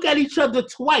even look at each other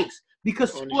twice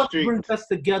because sports brings us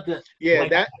together. Yeah,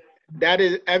 like that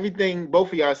is everything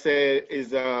both of y'all said is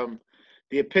the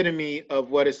epitome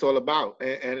of what it's all about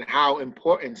and how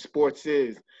important sports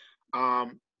is.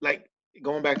 Like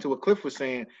going back to what Cliff was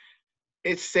saying,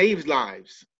 it saves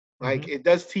lives. Like it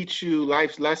does teach you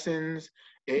life's lessons.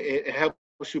 It helps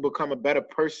you become a better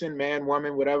person, man,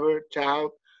 woman, whatever,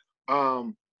 child.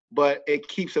 But it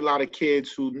keeps a lot of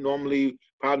kids who normally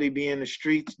probably be in the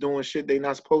streets doing shit they're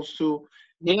not supposed to.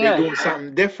 They're doing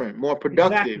something different, more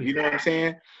productive. Exactly. You know what I'm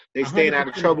saying? They staying out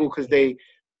of trouble because they,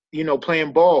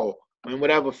 playing ball in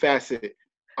whatever facet.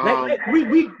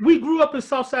 We grew up in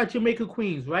Southside Jamaica,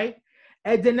 Queens, right?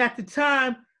 And then at the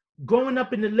time, growing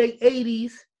up in the late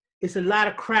 80s, it's a lot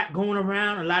of crap going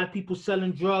around, a lot of people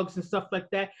selling drugs and stuff like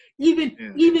that.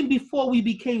 Even before we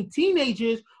became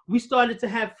teenagers, we started to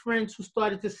have friends who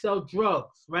started to sell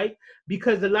drugs, right?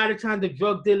 Because a lot of times the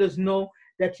drug dealers know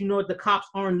that, the cops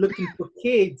aren't looking for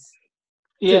kids.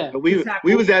 Yeah. We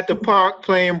was at the park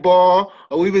playing ball,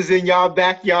 or we was in y'all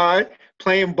backyard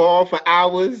playing ball for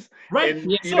hours. Right.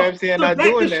 And, you know what I'm saying? So not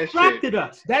doing that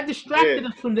shit. That distracted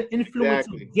us from the influence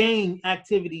of gang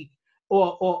activity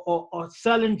or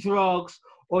selling drugs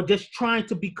or just trying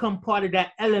to become part of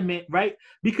that element, right?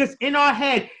 Because in our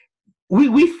head,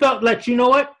 we felt like, you know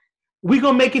what? We're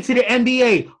going to make it to the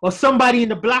NBA, or somebody in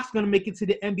the block's going to make it to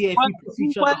the NBA if we push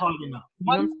each other hard enough. You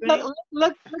know what I'm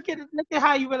saying? Look at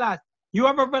how you realize. You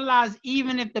ever realize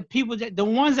even if the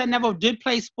ones that never did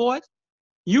play sports,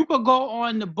 you could go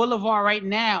on the boulevard right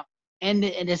now, and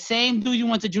the same dude you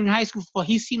went to junior high school for,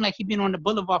 he seemed like he'd been on the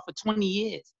boulevard for 20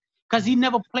 years because he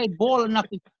never played ball or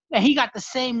nothing. And he got the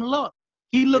same look.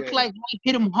 He looked like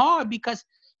hit him hard because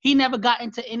he never got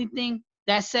into anything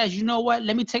that says, you know what,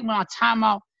 let me take my time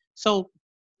out so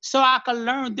I can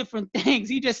learn different things.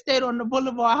 He just stayed on the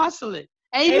boulevard hustling.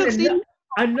 And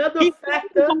another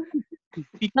factor.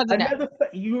 Because of that.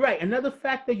 You're right. Another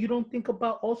factor you don't think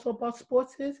about also about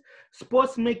sports is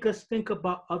sports make us think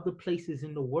about other places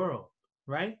in the world,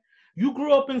 right? You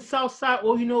grew up in Southside,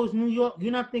 all you know is New York.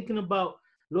 You're not thinking about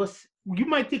you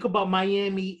might think about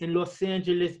Miami and Los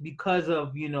Angeles because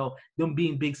of, them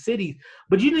being big cities,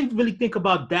 but you didn't really think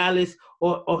about Dallas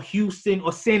or Houston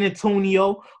or San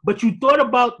Antonio, but you thought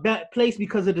about that place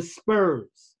because of the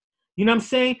Spurs. You know what I'm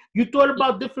saying? You thought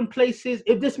about different places.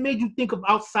 If this made you think of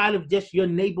outside of just your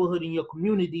neighborhood and your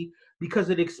community because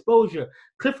of the exposure.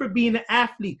 Clifford being an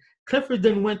athlete, Clifford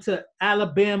then went to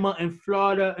Alabama and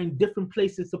Florida and different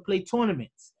places to play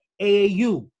tournaments.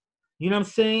 AAU. You know what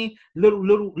I'm saying?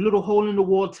 Little hole in the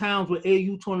wall towns with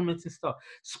AAU tournaments and stuff.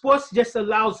 Sports just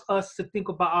allows us to think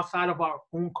about outside of our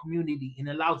own community and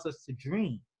allows us to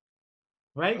dream.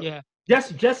 Right? Yeah.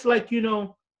 Just like,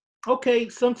 okay,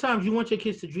 sometimes you want your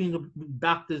kids to dream of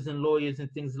doctors and lawyers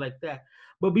and things like that.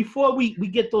 But before we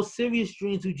get those serious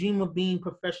dreams, we dream of being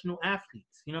professional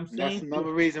athletes. You know what I'm saying? That's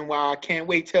another reason why I can't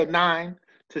wait till 9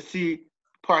 to see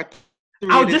part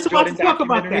 3. I was just about to talk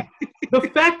about that. The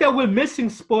fact that we're missing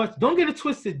sports, don't get it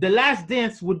twisted. The Last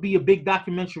Dance would be a big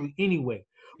documentary anyway.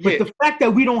 But the fact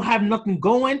that we don't have nothing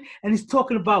going, and he's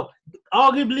talking about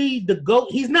arguably the GOAT.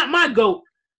 He's not my GOAT.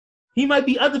 He might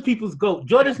be other people's GOAT.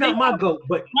 Jordan's not my GOAT,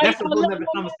 but that's a whole other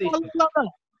conversation.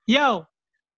 Yo,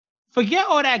 forget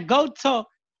all that GOAT talk.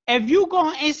 If you go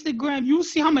on Instagram, you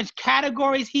see how much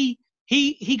categories he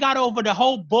got over the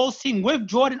whole Bulls team with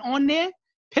Jordan on there.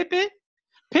 Pippen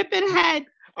had.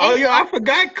 Oh, yeah, I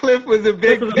forgot Cliff was a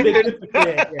big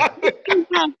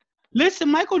fan. Listen,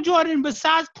 Michael Jordan,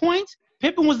 besides points,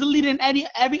 Pippen was the leader in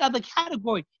every other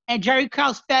category. And Jerry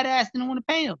Krause, fat ass, didn't want to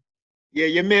pay him. Yeah,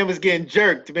 your man was getting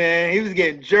jerked, man. He was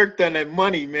getting jerked on that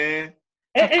money, man.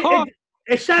 And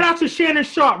shout out to Shannon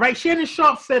Sharpe, right? Shannon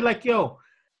Sharpe said, like, yo,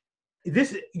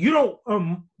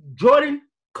 Jordan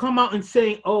come out and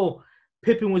saying, oh,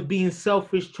 Pippen was being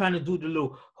selfish, trying to do the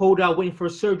little holdout, waiting for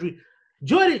surgery.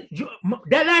 Jordan,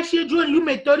 that last year, Jordan, you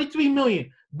made $33 million.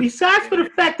 Besides for the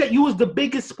fact that you was the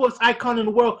biggest sports icon in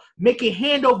the world, making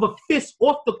hand over fist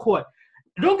off the court.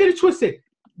 Don't get it twisted.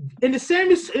 In the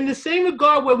same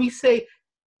regard where we say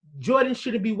Jordan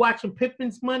shouldn't be watching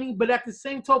Pippen's money, but at the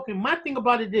same token, my thing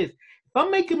about it is, if I'm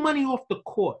making money off the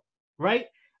court, right,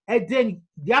 and then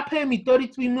y'all paying me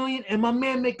 $33 million, and my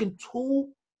man making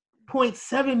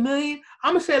 $2.7 million,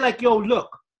 I'm gonna say like, yo,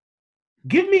 look,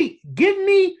 give me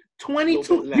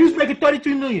 22. He was making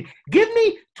 $33 million. Give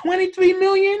me $23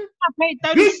 million. I paid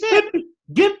 36.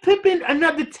 Give Pippen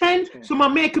another 10 so my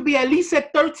man could be at least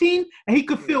at 13 and he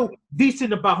could feel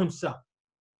decent about himself.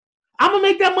 I'm going to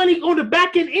make that money on the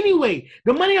back end anyway.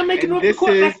 The money I'm making off the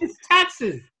court, that's his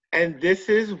taxes. And this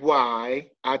is why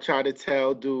I try to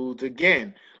tell dudes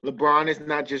again, LeBron is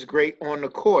not just great on the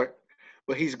court,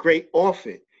 but he's great off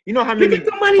it. You know how many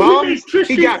bums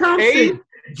he got paid?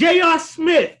 J.R.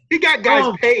 Smith. He got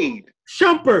guys paid.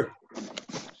 Shumpert.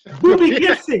 Booby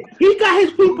Gibson. He got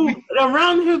his people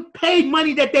around him paid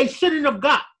money that they shouldn't have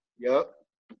got. Yep.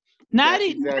 Not That's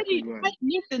even, exactly right.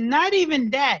 listen, not even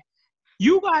that.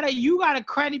 You gotta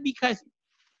credit because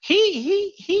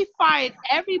he fired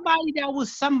everybody that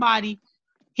was somebody.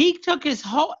 He took his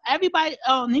whole everybody.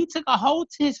 He took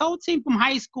his whole team from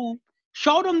high school,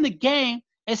 showed them the game,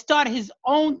 and started his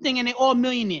own thing, and they all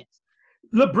millionaires.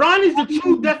 LeBron is the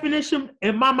true definition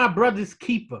and my brother's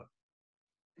keeper.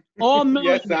 All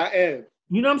millionaires. Yes, I am.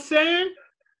 You know what I'm saying?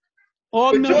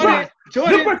 All But millionaires.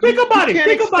 Jordan, think about it. can't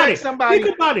Think about expect it. somebody.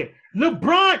 Think about it.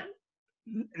 LeBron,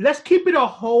 let's keep it a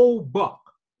whole buck,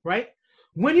 right?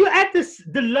 When you're at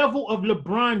the level of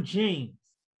LeBron James,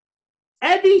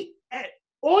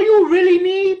 all you really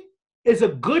need is a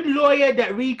good lawyer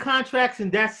that read contracts, and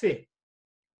that's it.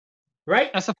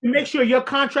 Right? That's to make sure your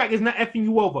contract is not effing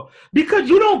you over. Because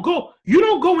you don't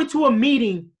go into a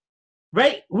meeting,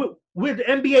 right, with the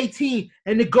NBA team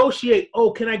and negotiate,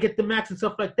 oh, can I get the max and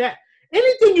stuff like that.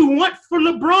 Anything you want for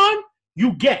LeBron,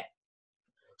 you get.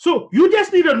 So you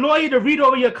just need a lawyer to read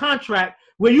over your contract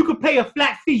where you could pay a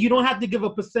flat fee. You don't have to give a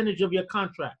percentage of your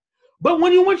contract. But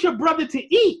when you want your brother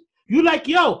to eat, you like,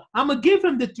 yo, I'm going to give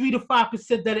him the 3 to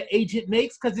 5% that an agent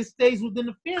makes because it stays within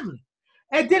the family.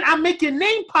 And then I make your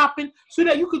name popping so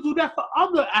that you could do that for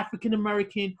other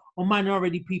African-American or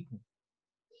minority people.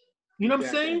 You know what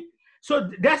I'm saying? So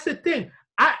that's the thing.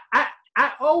 I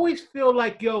always feel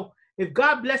like, yo, if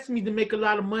God blesses me to make a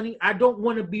lot of money, I don't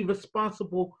want to be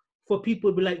responsible for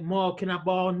people to be like, Ma, can I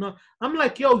borrow? No. I'm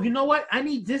like, yo, you know what? I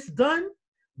need this done.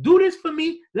 Do this for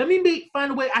me. Let me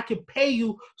find a way I can pay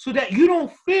you so that you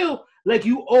don't feel like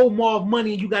you owe more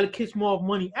money and you got to kiss more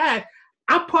money ass.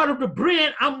 I'm part of the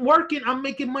brand. I'm working. I'm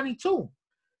making money too.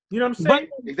 You know what I'm saying?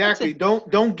 Exactly.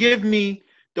 Don't give me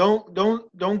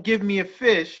a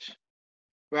fish,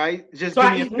 right? Just so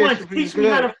give me a fish. Teach me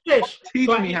how to fish. Teach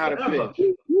me how to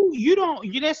fish.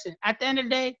 You listen. At the end of the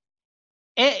day,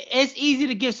 it's easy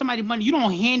to give somebody money. You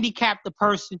don't handicap the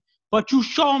person, but you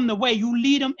show them the way. You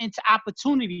lead them into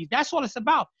opportunities. That's all it's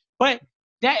about. But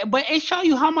it shows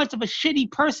you how much of a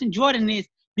shitty person Jordan is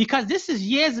because this is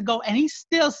years ago, and he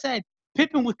still said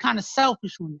Pippen was kind of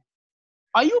selfish with him.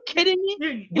 Are you kidding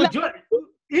me? Yeah, but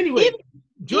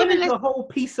Jordan's a whole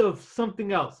piece of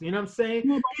something else. You know what I'm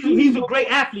saying? He's a great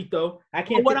athlete, though. I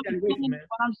can't take that away from him.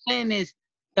 What I'm saying is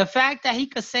the fact that he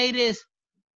could say this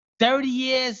 30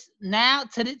 years now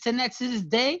to this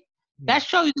day, that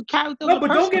shows you the character. No, but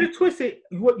don't get it twisted.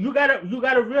 What you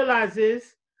gotta realize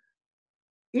is,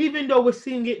 even though we're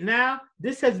seeing it now,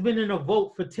 this has been in a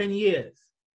vote for 10 years.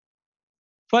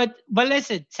 But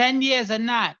listen, 10 years or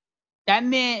not, that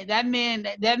man,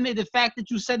 the fact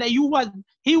that you said that he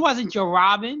wasn't your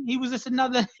Robin. He was just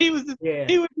another. He was a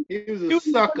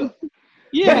sucker.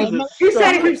 Yeah, he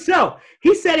said it himself.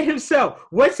 He said it himself.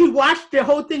 Once he watched the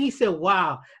whole thing, he said,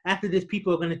 "Wow, after this,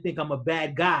 people are gonna think I'm a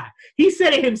bad guy." He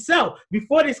said it himself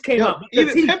before this came up.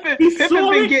 Pippen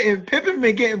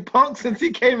been getting punked since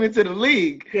he came into the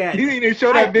league. Yeah, he didn't even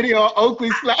show that video of Oakley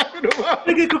slapping him up.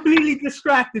 I get completely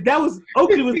distracted.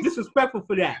 Oakley was disrespectful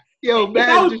for that. Yo, if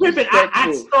I was Pippen,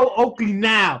 I stole Oakley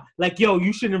now. Like, yo,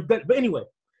 you shouldn't have done. But anyway,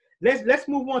 let's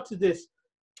move on to this.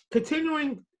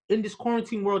 Continuing in this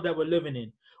quarantine world that we're living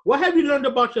in, what have you learned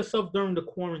about yourself during the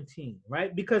quarantine,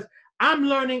 right? Because I'm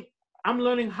learning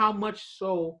how much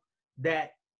so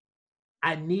that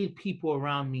I need people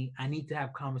around me. I need to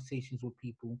have conversations with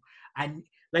people.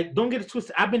 Don't get it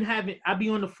twisted. I'll be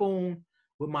on the phone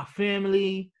with my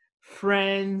family,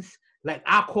 friends. Like,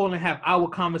 I'll call and have our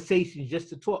conversations just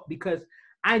to talk because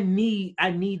I need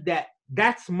that.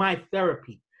 That's my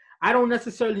therapy. I don't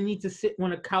necessarily need to sit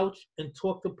on a couch and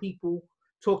talk to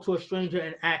a stranger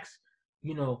and ask,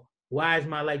 why is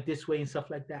my life this way and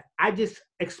stuff like that. I just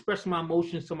express my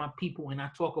emotions to my people and I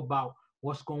talk about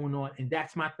what's going on, and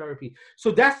that's my therapy.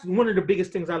 So that's one of the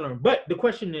biggest things I learned. But the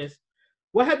question is,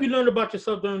 what have you learned about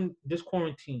yourself during this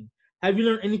quarantine? Have you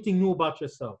learned anything new about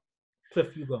yourself?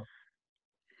 Cliff, you go.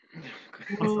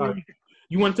 I'm sorry.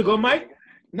 You want to go, Mike?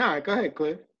 Nah, go ahead,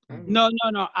 Cliff. No.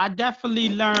 I definitely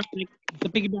learned, to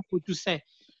piggyback what you said,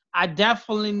 I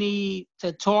definitely need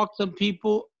to talk to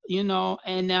people, and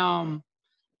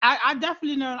I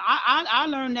definitely learned. I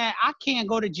learned that I can't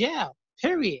go to jail.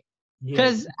 Period.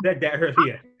 Because said that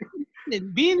earlier.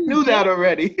 Knew that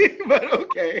already, but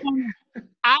okay.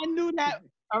 I knew that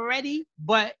already,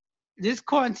 but this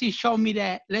quarantine showed me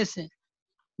that. Listen,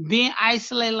 being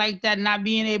isolated like that, not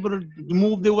being able to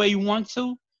move the way you want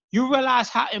to, you realize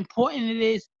how important it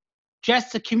is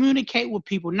just to communicate with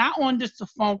people, not on just the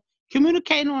phone.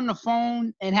 Communicating on the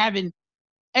phone and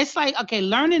it's like, okay,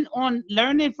 learning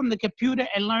from the computer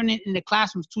and learning in the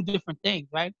classroom is two different things,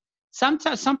 right?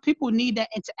 Sometimes some people need that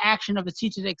interaction of the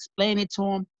teacher to explain it to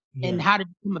them and how to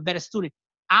become a better student.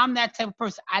 I'm that type of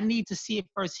person. I need to see it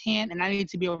firsthand, and I need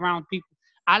to be around people.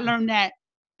 I learned that,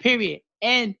 period.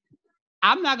 And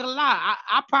I'm not gonna lie,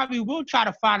 I probably will try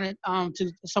to find it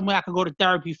to somewhere I could go to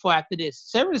therapy for after this.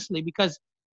 Seriously, because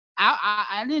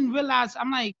I didn't realize,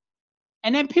 I'm like,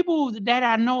 and then people that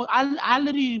I know, I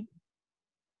literally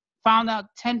found out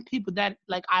 10 people that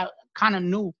like I kind of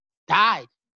knew died.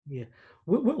 Yeah.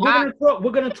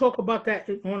 We're gonna talk about that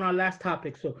on our last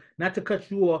topic. So not to cut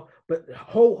you off, but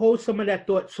hold some of that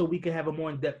thought so we can have a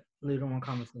more in-depth later on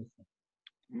conversation.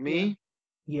 Me?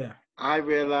 Yeah. I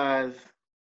realize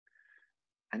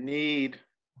I need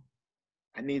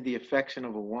the affection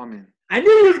of a woman. I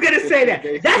knew he was gonna say that.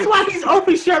 That's why he's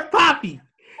open shirt Poppy.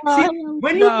 See,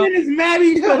 when you've been as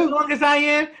married for as long as I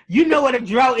am, you know what a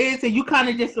drought is, and you kind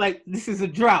of just like, this is a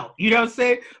drought. You know what I'm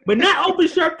saying? But not open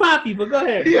shirt Poppy. But go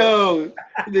ahead. Yo,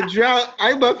 the drought.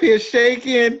 I'm up here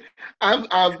shaking. I'm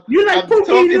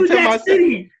talking to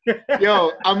myself.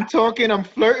 Yo, I'm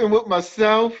flirting with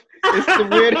myself. It's the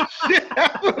weirdest shit.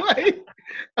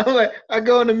 I'm like, I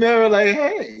go in the mirror like,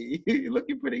 hey, you're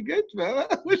looking pretty good, man.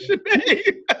 What's your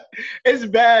name? It's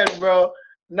bad, bro.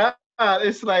 Nah,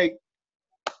 it's like,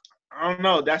 I don't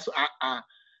know. That's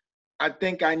I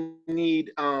think I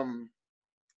need and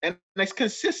it's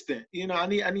consistent. You know, I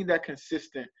need that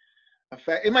consistent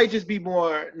effect. It might just be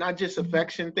more not just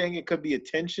affection thing. It could be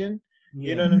attention. Yeah.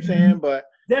 You know what I'm saying? But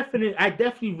I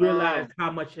definitely realized how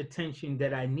much attention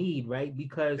that I need, right?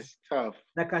 Because it's tough.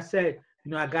 Like I said,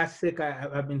 you know, I got sick.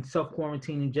 I've been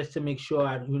self-quarantining just to make sure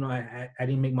I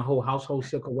didn't make my whole household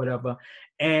sick or whatever.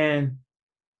 And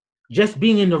just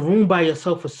being in the room by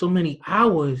yourself for so many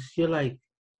hours, you're like,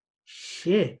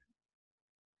 shit,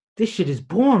 this shit is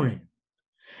boring.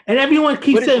 And everyone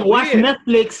keeps saying, watch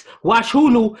Netflix, watch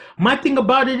Hulu. My thing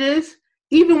about it is,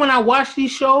 even when I watch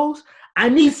these shows, I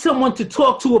need someone to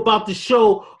talk to about the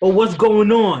show or what's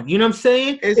going on. You know what I'm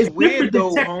saying? It's weird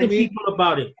though, homie. People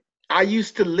about it. I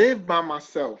used to live by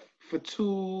myself for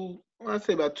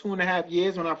about 2.5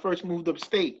 years when I first moved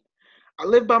upstate. I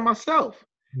lived by myself.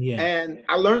 Yeah. And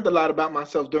I learned a lot about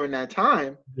myself during that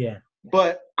time. Yeah.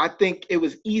 But I think it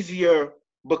was easier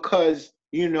because,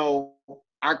 you know,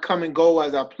 I come and go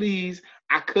as I please.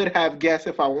 I could have guests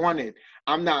if I wanted.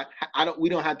 We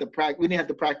didn't have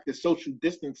to practice social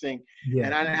distancing. Yeah.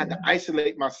 And I didn't have to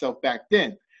isolate myself back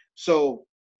then. So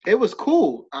it was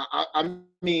cool. I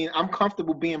mean, I'm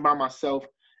comfortable being by myself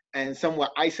and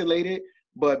somewhat isolated,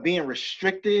 but being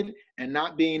restricted and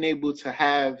not being able to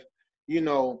have, you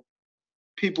know,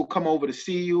 people come over to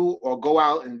see you or go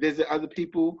out and visit other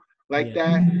people like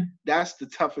that. That's the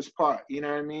toughest part. You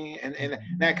know what I mean? And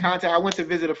that contact, I went to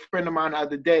visit a friend of mine the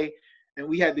other day and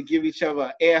we had to give each other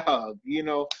an air hug. You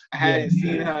know, I hadn't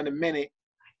seen her in a minute.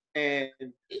 And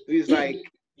it was like,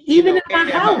 even in my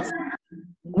house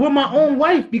with my own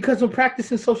wife, because I'm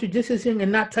practicing social distancing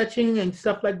and not touching and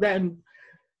stuff like that. And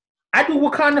I do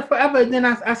Wakanda forever, and then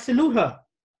I salute her.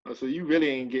 Oh, so you really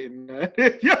ain't getting that. I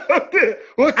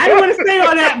didn't want to say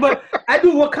all that, but I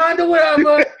do Wakanda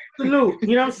whatever, salute.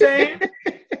 You know what I'm saying?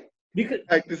 Because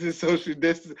like this is social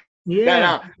distance. Yeah.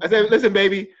 Nah. I said, listen,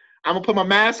 baby, I'm gonna put my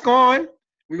mask on.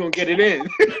 We're gonna get it in.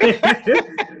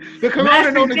 The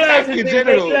corona don't attack your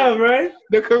genitals. Right?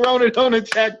 The corona don't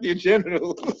attack your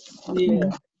genitals. Yeah.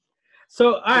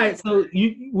 So all right, so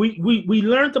we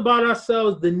learned about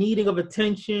ourselves, the needing of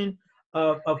attention,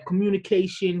 of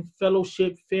communication,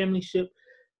 fellowship, familyship.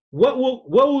 What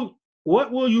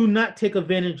will you not take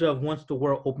advantage of once the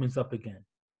world opens up again?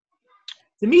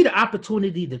 To me, the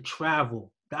opportunity to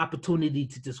travel, the opportunity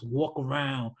to just walk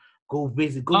around, go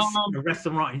visit, go sit in a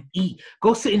restaurant and eat,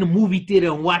 go sit in a movie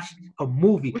theater and watch a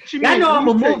movie. I know I'm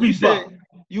a movie buff.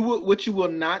 What you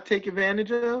will not take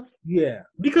advantage of? Yeah,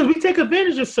 because we take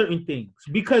advantage of certain things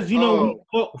because, you know,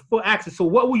 for access. So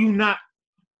what will you not,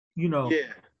 you know?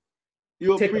 Yeah,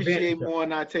 you appreciate more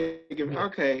not taking. Yeah.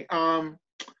 Okay.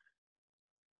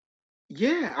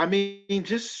 Yeah, I mean,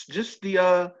 just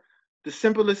the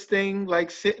simplest thing,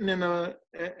 like sitting in a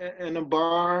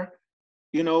bar,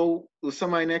 you know, with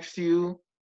somebody next to you,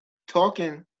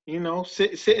 talking, you know,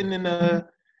 sitting in an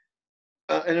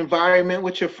environment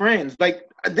with your friends, like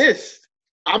this.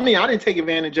 I mean, I didn't take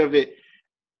advantage of it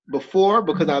before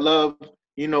because I love,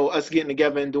 you know, us getting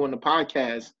together and doing the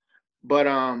podcast, but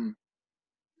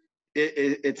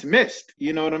it's missed.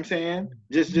 You know what I'm saying?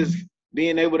 Just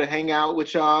being able to hang out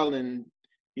with y'all and,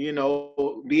 you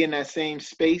know, be in that same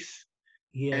space.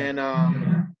 Yeah. And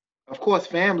of course,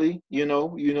 family. You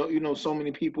know, so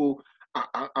many people.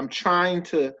 I'm trying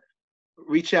to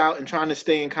reach out and trying to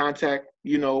stay in contact,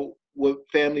 you know, with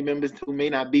family members who may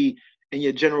not be in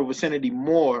your general vicinity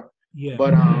more. Yeah.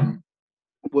 But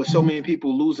with so many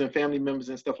people losing family members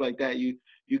and stuff like that, you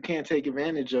can't take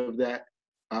advantage of that.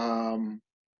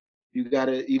 You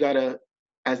gotta,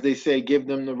 as they say, give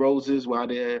them the roses while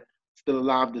they're still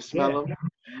alive to smell them.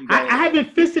 I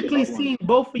haven't physically seen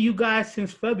both of you guys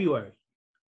since February.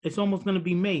 It's almost gonna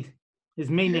be May. It's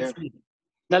May next week.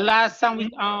 The last time we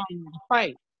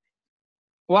fight,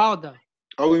 Wilder.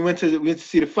 Oh, we went to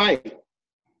see the fight.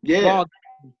 Yeah. Wilder.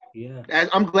 Yeah.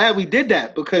 I'm glad we did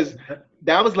that because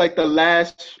that was like the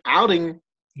last outing.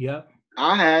 Yeah.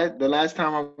 I had the last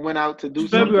time I went out to do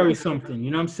February something.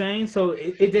 You know what I'm saying? So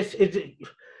it just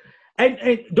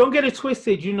and don't get it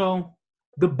twisted. You know,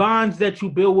 the bonds that you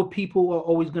build with people are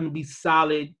always going to be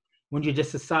solid when you're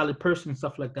just a solid person and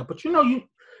stuff like that. But you know, you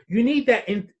need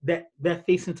that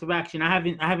face interaction. I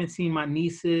haven't seen my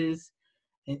nieces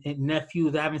and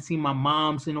nephews. I haven't seen my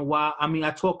moms in a while. I mean,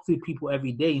 I talk to people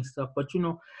every day and stuff, but you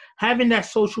know, having that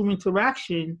social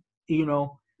interaction, you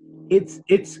know, it's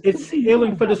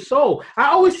healing for the soul. I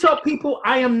always tell people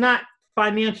I am not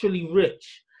financially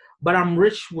rich, but I'm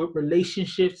rich with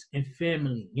relationships and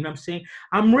family. You know what I'm saying?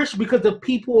 I'm rich because the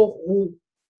people who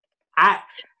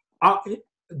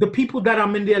the people that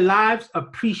I'm in their lives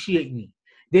appreciate me.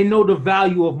 They know the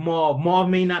value of Marv. Marv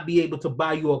may not be able to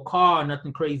buy you a car or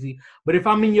nothing crazy, but if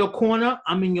I'm in your corner,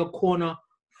 I'm in your corner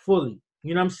fully.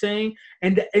 You know what I'm saying?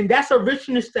 And that's a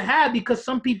richness to have because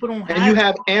some people don't have. And you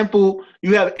have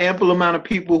ample amount of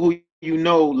people who you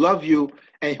know love you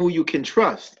and who you can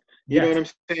trust. You know what I'm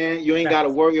saying? You ain't got to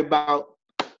worry about,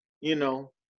 you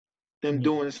know, them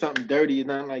doing something dirty or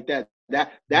nothing like that.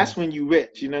 That's when you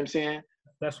rich. You know what I'm saying?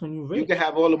 That's when you rich. You can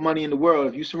have all the money in the world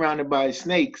if you're surrounded by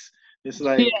snakes. It's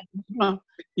like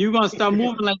you're gonna start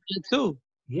moving like that too.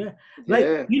 Yeah,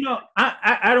 like you know,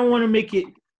 I don't want to make it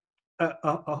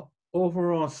a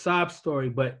overall sob story,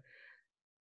 but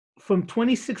from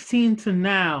 2016 to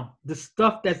now, the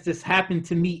stuff that's just happened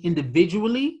to me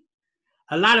individually,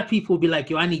 a lot of people will be like,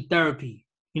 "Yo, I need therapy."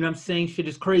 You know what I'm saying? Shit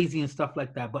is crazy and stuff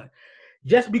like that. But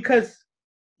just because,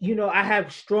 you know, I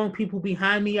have strong people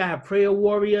behind me, I have prayer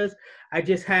warriors. I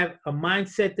just have a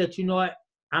mindset that, you know what,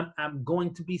 I'm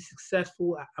going to be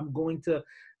successful. I'm going to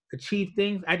achieve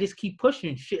things. I just keep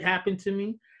pushing. Shit happened to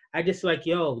me. I just like,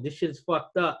 yo, this shit is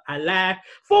fucked up. I laugh.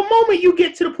 For a moment, you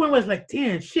get to the point where it's like,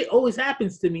 damn, shit always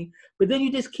happens to me. But then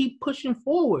you just keep pushing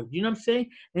forward. You know what I'm saying?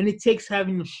 And it takes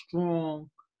having a strong,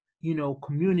 you know,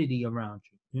 community around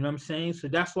you. You know what I'm saying? So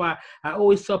that's why I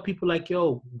always tell people like,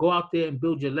 yo, go out there and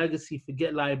build your legacy,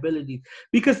 forget liabilities.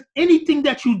 Because anything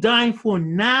that you're dying for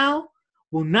now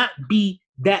will not be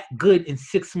that good in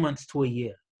 6 months to a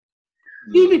year.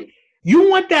 Even you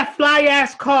want that fly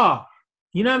ass car.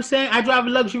 You know what I'm saying? I drive a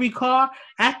luxury car.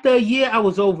 After a year, I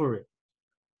was over it.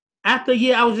 After a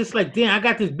year, I was just like, damn, I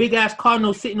got this big ass car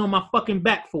note sitting on my fucking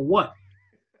back for what?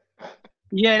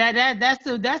 Yeah, that's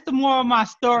the moral of my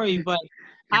story. But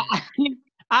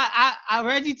I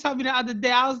Reggie told me the other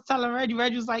day. I was telling Reggie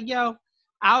was like, yo,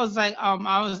 I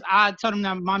told him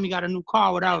that mommy got a new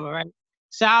car, whatever, right?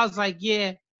 So I was like,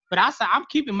 yeah, but I said I'm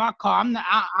keeping my car.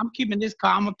 I'm keeping this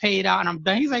car. I'm gonna pay it out and I'm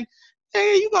done. He's like,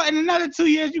 hey, you go in another 2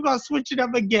 years, you gonna switch it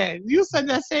up again. You said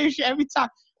that same shit every time.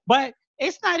 But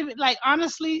it's not even like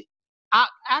honestly,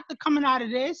 after coming out of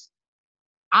this,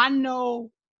 I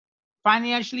know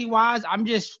financially wise, I'm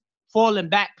just falling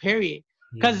back, period.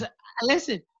 Because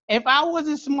listen, if I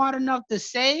wasn't smart enough to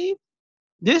save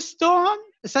this storm,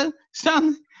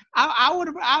 somebody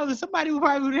would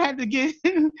probably have to get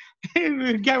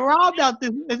robbed out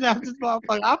this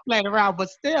motherfucker. I'm playing around, but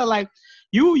still, like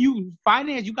you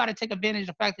finance, you got to take advantage of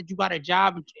the fact that you got a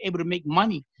job and you're able to make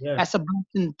money. Yeah. That's a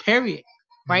blessing, period.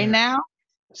 Right now,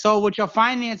 so with your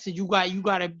finances, you got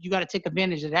to take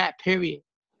advantage of that, period.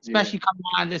 Especially coming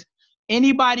out of this.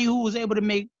 Anybody who was able to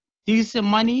make decent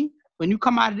money, when you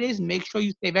come out of this, make sure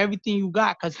you save everything you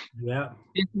got, because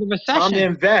it's the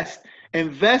recession.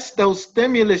 Invest those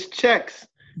stimulus checks.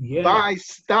 Buy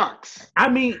stocks. I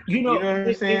mean, you know what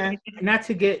I'm saying? Not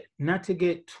to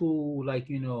get too like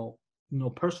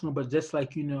personal, but just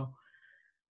like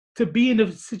to be in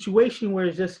a situation where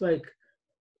it's just like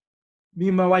me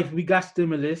and my wife, we got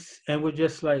stimulus, and we're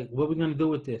just like, what are we gonna do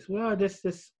with this? Well, just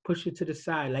push it to the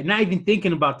side, like not even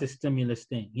thinking about this stimulus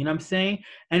thing. You know what I'm saying?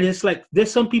 And it's like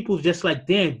there's some people just like,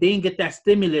 damn, they didn't get that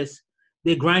stimulus,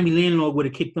 their grimy landlord would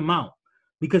have kicked them out.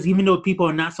 Because even though people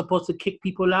are not supposed to kick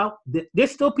people out,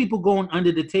 there's still people going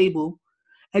under the table.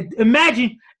 And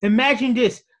imagine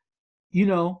this,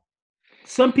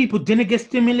 some people didn't get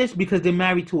stimulus because they're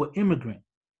married to an immigrant.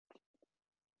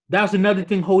 That was another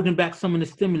thing holding back some of the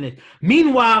stimulus.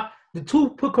 Meanwhile, the two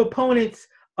components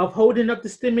of holding up the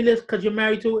stimulus because you're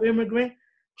married to an immigrant,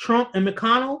 Trump and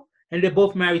McConnell, and they're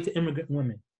both married to immigrant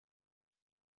women.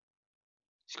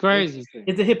 It's crazy.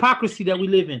 It's a hypocrisy that we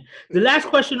live in. The last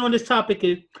question on this topic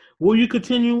is: will you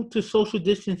continue to social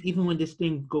distance even when this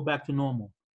thing go back to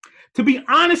normal? To be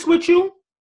honest with you,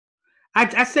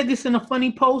 I said this in a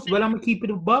funny post, but I'm gonna keep it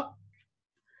a buck.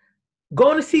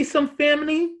 Going to see some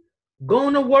family,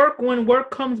 going to work when work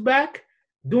comes back,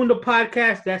 doing the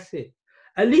podcast. That's it.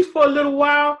 At least for a little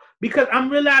while, because I'm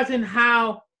realizing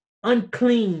how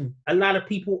unclean a lot of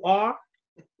people are.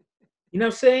 You know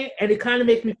what I'm saying? And it kind of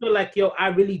makes me feel like, yo, I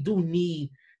really do need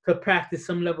to practice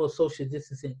some level of social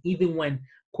distancing, even when,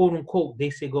 quote unquote, they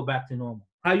say go back to normal.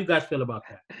 How you guys feel about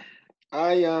that?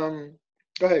 Go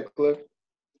ahead, Cliff.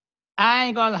 I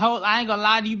ain't gonna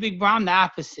lie to you, big bro. I'm the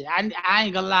opposite. I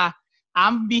ain't gonna lie.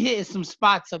 I'm be hitting some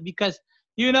spots up because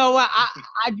you know what?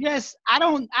 I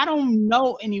don't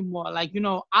know anymore. Like, you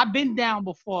know, I've been down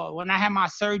before when I had my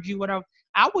surgery, whatever.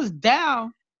 I was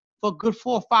down for a good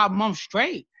 4 or 5 months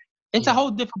straight. It's a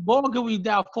whole different ballgame when you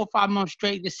down 4 or 5 months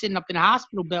straight, just sitting up in the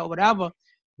hospital bed, whatever.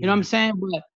 You know what I'm saying?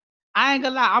 But I ain't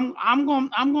gonna lie. I'm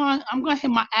gonna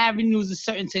hit my avenues to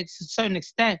a certain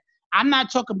extent. I'm not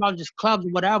talking about just clubs or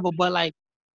whatever, but like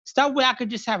stuff where I could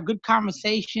just have good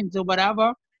conversations or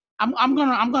whatever. I'm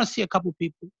gonna see a couple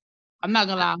people. I'm not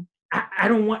gonna lie. I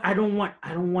don't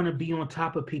want to be on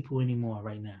top of people anymore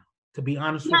right now. To be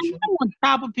honest with you, I'm on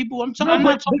top of people.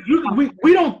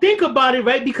 we don't think about it,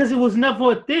 right? Because it was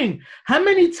never a thing. How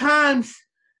many times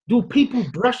do people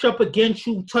brush up against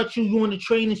you, touch you, you on the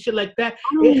train and shit like that?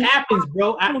 It happens,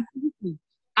 bro. I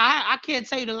can't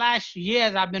tell you the last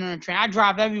years I've been on a train. I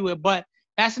drive everywhere, but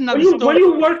that's another story.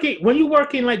 When you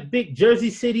work in like big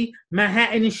Jersey City,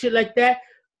 Manhattan and shit like that,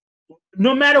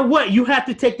 no matter what, you have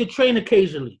to take the train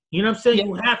occasionally. You know what I'm saying? Yeah.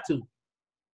 You have to.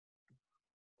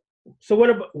 So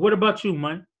what about you,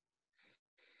 man?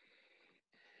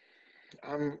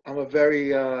 I'm a very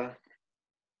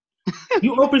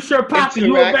you open shirt pocket.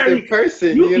 You a very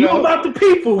person. You about the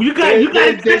people. You got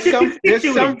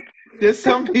there's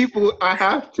some people I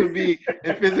have to be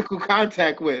in physical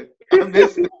contact with. I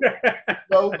miss them.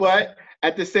 But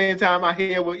at the same time, I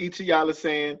hear what each of y'all are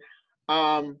saying.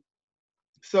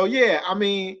 So yeah, I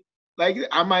mean, like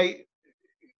I might,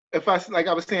 if I like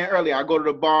I was saying earlier, I go to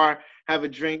the bar, have a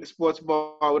drink, sports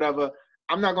bar, whatever.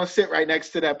 I'm not gonna sit right next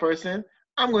to that person.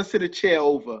 I'm gonna sit a chair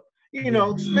over. You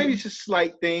know, maybe just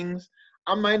slight things.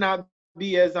 I might not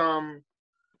be as I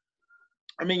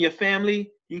mean, your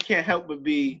family, you can't help but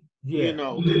be, you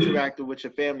know, interactive with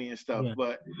your family and stuff. Yeah.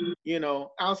 But you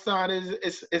know, outside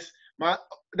it's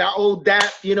that old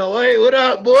dap, you know, hey, what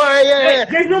up, boy? Yeah.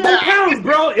 There's no more pounds,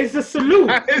 bro. It's a salute.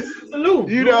 It's a salute.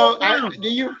 You know,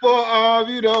 you for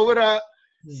you know, what up?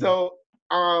 Yeah. So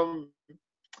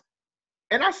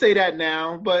and I say that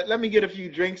now, but let me get a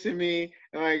few drinks in me.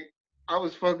 Like I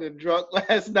was fucking drunk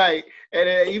last night, and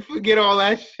then you forget all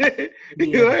that shit. Yeah.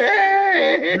 You're like,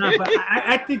 hey. Nah, but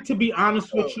I think, to be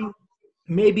honest with you,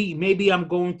 maybe I'm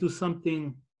going through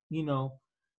something, you know,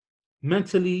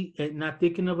 mentally and not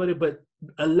thinking about it, but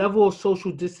a level of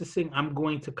social distancing, I'm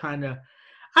going to kind of,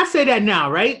 I say that now,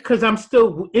 right? Because I'm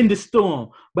still in the storm.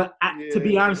 But to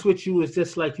be honest with you, it's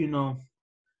just like, you know,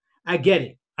 I get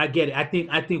it. I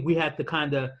think we have to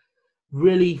kind of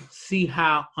really see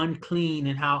how unclean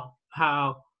and how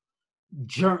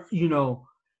germ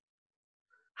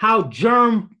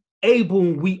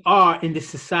able we are in this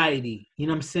society. You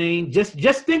know what I'm saying?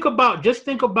 Just think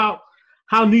about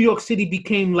how New York City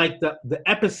became like the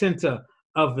epicenter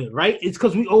of it, right? It's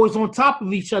because we always on top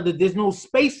of each other. There's no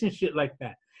space and shit like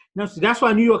that. You know, so that's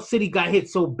why New York City got hit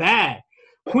so bad.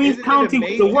 Queens County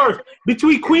was the worst.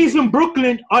 Between Queens and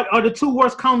Brooklyn are the 2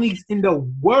 worst counties in the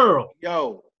world.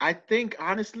 Yo, I think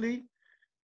honestly,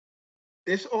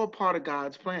 it's all part of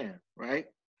God's plan, right?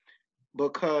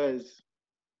 Because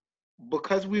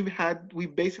we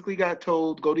basically got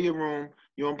told, go to your room,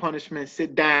 you're on punishment,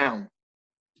 sit down.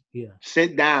 Yeah.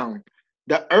 Sit down.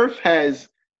 The earth has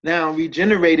now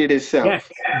regenerated itself.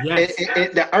 Yes.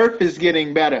 The earth is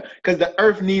getting better because the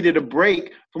earth needed a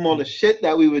break from all the shit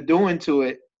that we were doing to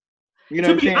it. You know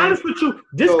what I'm saying? To be honest with you,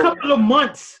 this couple of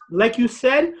months, like you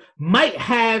said, might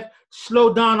have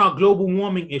slowed down our global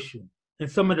warming issue and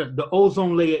some of the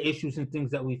ozone layer issues and things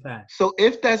that we've had. So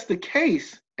if that's the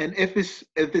case, and if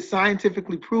it's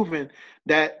scientifically proven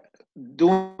that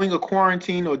doing a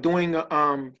quarantine or doing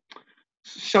a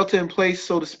shelter in place,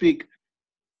 so to speak,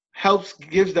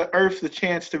 gives the earth the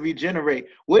chance to regenerate,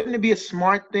 wouldn't it be a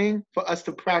smart thing for us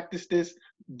to practice this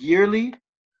yearly?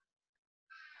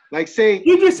 Like say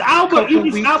Idris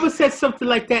Elba said something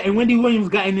like that, and Wendy Williams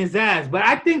got in his ass. But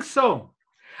I think so.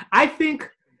 I think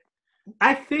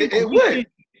it would.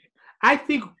 I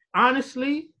think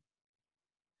honestly,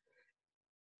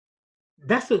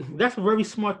 That's a very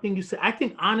smart thing you said. I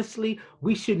think honestly,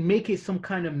 we should make it some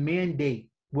kind of mandate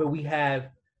where we have,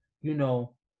 you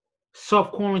know,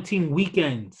 self quarantine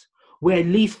weekends, where at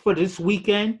least for this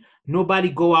weekend, nobody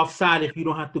go outside if you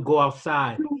don't have to go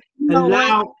outside. You know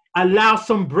what? Allow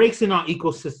some breaks in our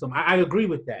ecosystem. I agree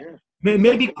with that. Yeah,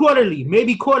 Maybe exactly. quarterly,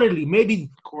 maybe one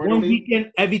Quarterly.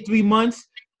 weekend every 3 months.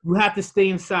 You have to stay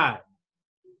inside.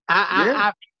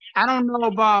 Yeah. I don't know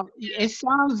about. It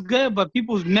sounds good, but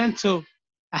people's mental.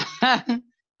 I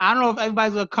don't know if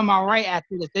everybody's gonna come out right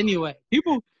after this anyway.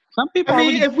 Some I people are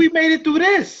mean, really. if we made it through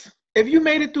this, if you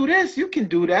made it through this, you can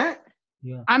do that.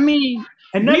 Yeah. I mean,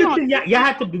 we Another on. thing, y'all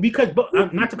have to do because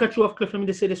not to cut you off, Cliff. Let me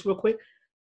just say this real quick.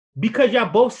 Because y'all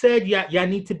both said y'all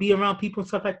need to be around people and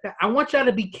stuff like that. I want y'all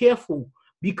to be careful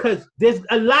because there's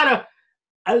a lot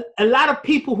of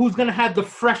people who's gonna have the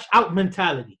fresh out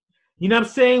mentality. You know what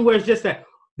I'm saying? Where it's just that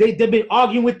they've been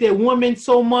arguing with their woman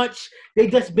so much, they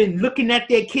just been looking at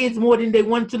their kids more than they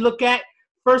want to look at.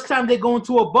 First time they go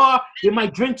into a bar, they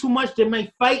might drink too much, they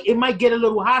might fight, it might get a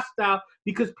little hostile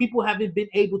because people haven't been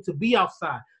able to be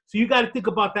outside. So you got to think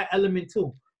about that element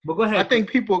too. But go I ahead. think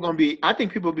people are gonna be. I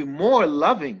think people will be more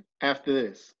loving after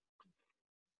this.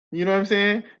 You know what I'm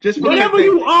saying? Just because Whatever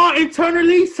you are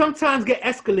internally sometimes get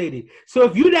escalated. So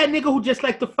if you that nigga who just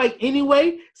like to fight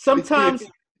anyway, sometimes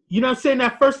you know what I'm saying,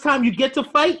 that first time you get to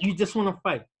fight, you just want to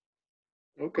fight.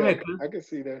 Go Okay, ahead, Cliff. I can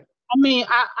see that. I mean,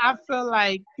 I feel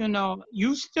like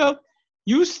you still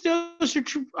should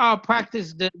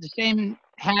practice the same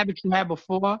habits you had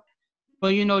before,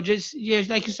 but just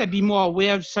like you said, be more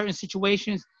aware of certain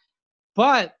situations.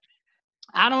 But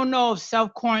I don't know if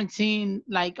self quarantine,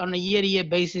 like on a year to year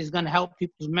basis, is gonna help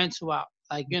people's mental out.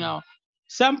 Like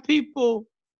some people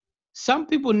some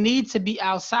people need to be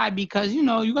outside because you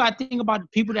gotta think about the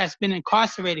people that's been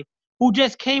incarcerated who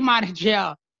just came out of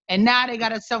jail and now they got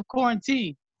to self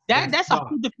quarantine. That's That's a tough.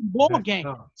 whole different ball That's game.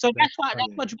 tough. So That's tough.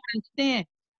 that's what you gotta understand.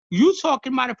 You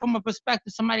talking about it from a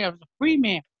perspective somebody that's a free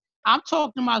man. I'm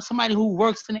talking about somebody who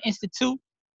works in the institute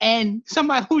and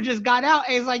somebody who just got out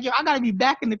and is like, yo, I gotta be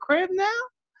back in the crib now.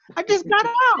 I just got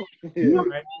out. You know Yeah. what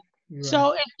I'm Right. saying? You're right.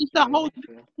 So it's the Yeah, whole. that's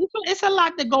true. It's a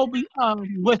lot to go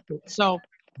with it. So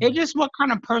it's just what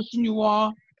kind of person you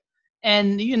are,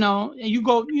 and you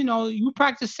go. You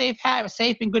practice safe habits,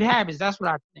 safe and good habits. That's what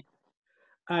I think.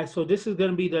 All right, so this is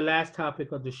going to be the last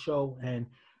topic of the show. And,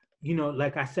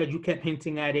 like I said, you kept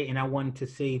hinting at it, and I wanted to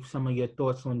save some of your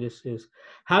thoughts on this is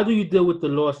how do you deal with the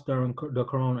loss during the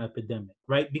corona epidemic,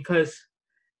 right? Because,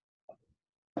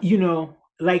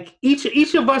 like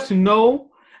each of us know,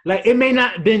 like it may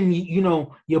not have been,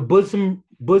 your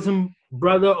bosom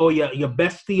brother or your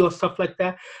bestie or stuff like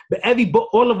that, but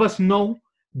all of us know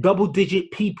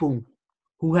double-digit people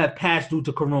who have passed due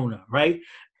to corona, right?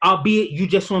 Albeit you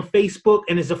just on Facebook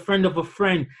and is a friend of a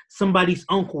friend, somebody's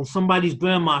uncle, somebody's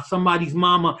grandma, somebody's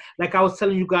mama. Like I was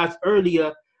telling you guys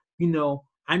earlier,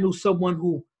 I knew someone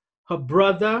who her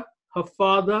brother, her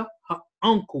father, her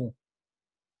uncle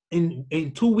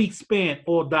in 2 weeks span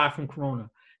all died from corona.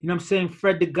 You know what I'm saying?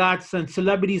 Fred the Godson,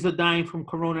 celebrities are dying from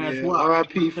corona as Yeah. well.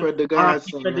 R.I.P. Fred the R.I.P.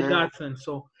 Godson, Fred the man. Godson.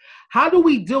 So how do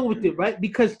we deal with it, right?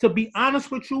 Because to be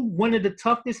honest with you, one of the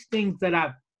toughest things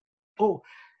that oh,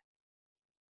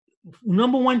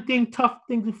 number one thing, tough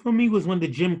thing for me was when the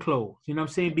gym closed. You know what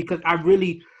I'm saying? Because I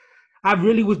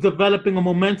really was developing a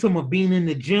momentum of being in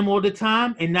the gym all the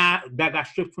time, and now that got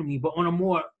stripped from me. But on a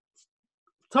more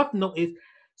tough note is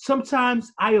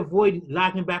sometimes I avoid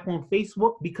logging back on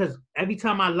Facebook because every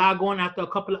time I log on after a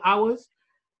couple of hours,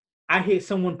 I hear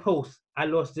someone post, I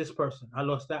lost this person, I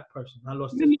lost that person, I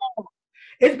lost this. You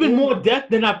It's been know, more death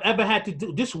than I've ever had to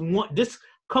do. This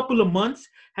couple of months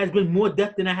has been more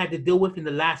death than I had to deal with in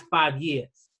the last 5 years.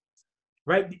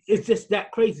 Right? It's just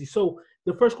that crazy. So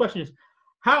the first question is,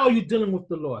 how are you dealing with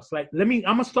the loss? Like, I'm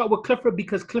gonna start with Clifford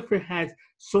because Clifford has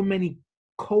so many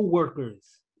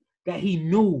co-workers that he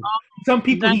knew. Some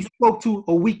people that he spoke to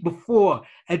a week before,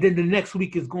 and then the next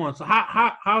week is gone. So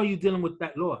how are you dealing with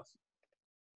that loss?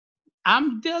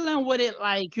 I'm dealing with it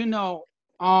like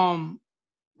um,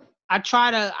 I try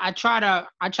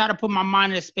to put my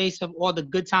mind in a space of all the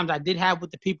good times I did have with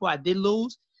the people I did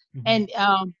lose, Mm-hmm.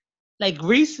 and like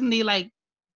recently, like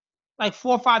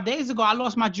 4 or 5 days ago, I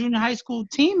lost my junior high school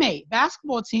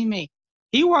basketball teammate.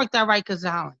 He worked at Rikers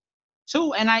Island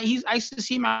too, and I used to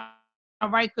see him at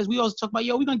Rikers. We always talk about,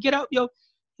 yo, we gonna get up, yo.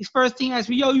 His first thing asked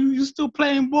me, yo, you still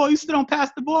playing ball? You still don't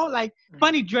pass the ball? Like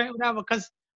funny drink, whatever. Because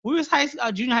we was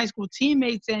junior high school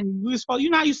teammates, and we was supposed,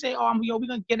 how you say, oh, we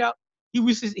gonna get up. He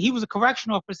was a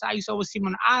correctional officer. I used to always see him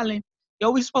on the island. Yo,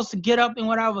 we supposed to get up and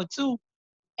whatever too.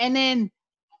 And then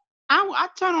I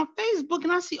turn on Facebook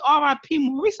and I see R.I.P.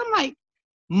 Maurice. I'm like,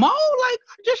 Mo, like,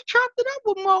 I just chopped it up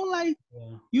with Mo. Like,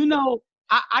 you know,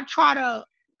 I try to.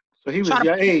 So he was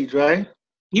your age, right?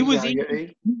 He was a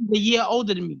year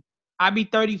older than me. I'd be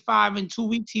 35 in 2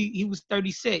 weeks. He was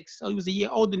 36, so he was a year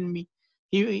older than me.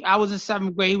 I was in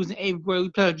 7th grade. He was in 8th grade. We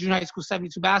played a junior high school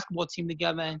 72 basketball team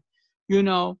together, and you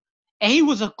know, and he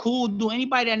was a cool dude.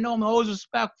 Anybody that know him, always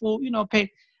respectful. You know,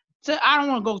 So I don't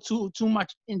want to go too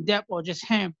much in depth or just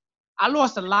him. I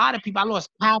lost a lot of people. I lost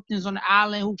captains on the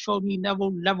island who showed me level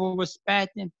of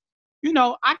respect, and you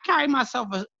know, I carry myself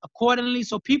accordingly.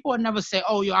 So people would never say,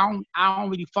 "Oh, yo, I don't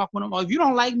really fuck with them." Or if you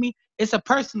don't like me, it's a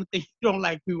personal thing. You don't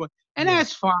like me with, and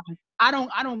that's fine. I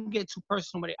don't get too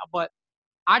personal with it. But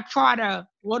I try to.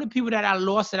 All the people that I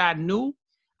lost that I knew,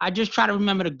 I just try to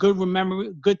remember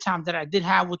the good times that I did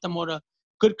have with them, or the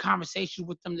good conversations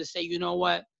with them to say, you know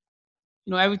what,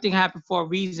 you know, everything happened for a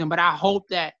reason. But I hope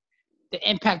that the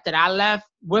impact that I left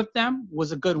with them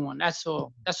was a good one. That's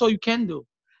all. That's all you can do.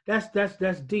 That's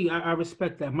D. I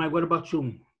respect that. Mike, what about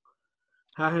you?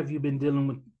 How have you been dealing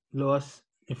with loss?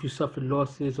 If you suffered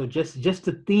losses, or just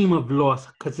the theme of loss,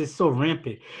 because it's so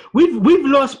rampant. We've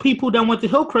lost people that went to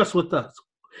Hillcrest with us,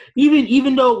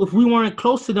 even though if we weren't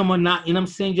close to them or not. You know what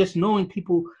I'm saying? Just knowing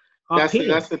people. That's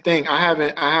the thing. I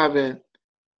haven't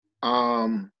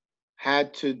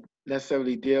had to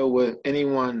necessarily deal with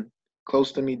anyone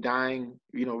close to me dying,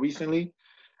 you know, recently,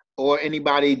 or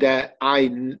anybody that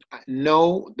I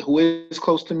know who is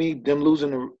close to me, them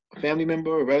losing a family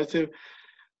member or relative.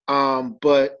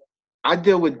 But I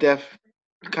deal with death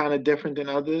kind of different than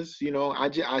others. You know,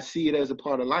 I see it as a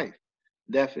part of life.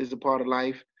 Death is a part of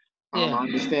life. I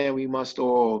understand we must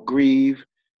all grieve.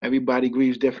 Everybody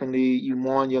grieves differently. You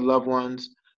mourn your loved ones,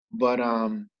 but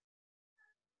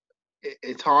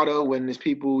it's harder when there's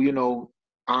people, you know,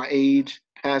 our age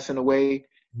passing away.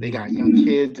 They got young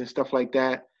kids and stuff like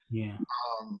that. Yeah.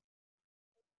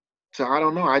 So I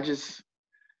don't know. I just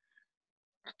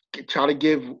try to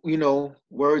give, you know,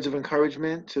 words of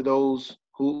encouragement to those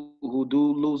who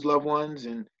do lose loved ones,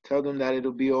 and tell them that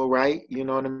it'll be all right. You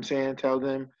know what I'm saying? Tell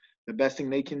them the best thing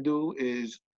they can do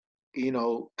is, you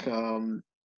know,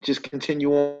 just continue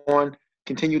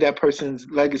that person's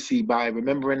legacy by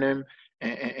remembering them,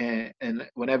 and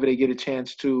whenever they get a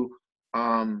chance to,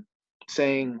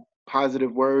 saying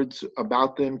positive words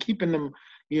about them, keeping them,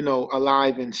 you know,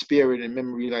 alive in spirit and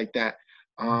memory like that.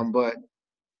 But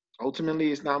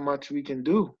ultimately, it's not much we can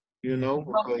do, you know,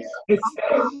 because it's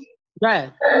tough,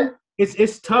 right?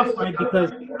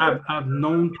 Because I've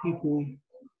known people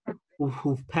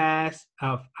who've passed.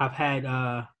 I've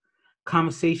had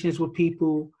conversations with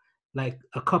people like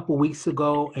a couple weeks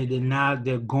ago, and then now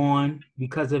they're gone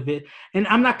because of it. And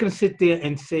I'm not gonna sit there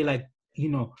and say, like, you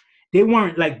know, they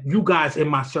weren't like you guys in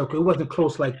my circle. It wasn't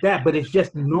close like that, but it's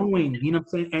just knowing, you know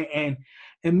what I'm saying?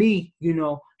 And me, you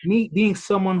know, me being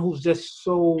someone who's just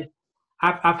so,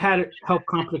 I've had health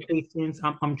complications.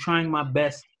 I'm trying my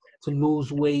best to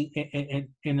lose weight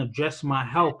and address my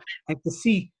health, and to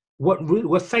see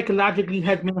what psychologically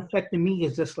has been affecting me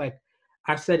is just like,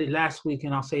 I said it last week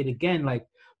and I'll say it again, like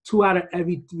 2 out of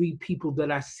every 3 people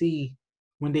that I see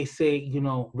when they say, you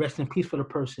know, rest in peace for the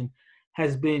person,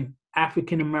 has been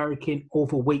African American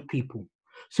overweight people.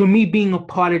 So me being a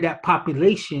part of that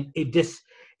population, it just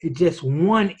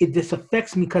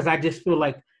affects me, because I just feel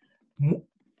like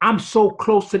I'm so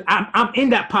close to, I'm in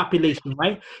that population,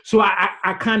 right? So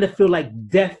I kind of feel like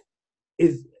death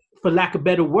is, for lack of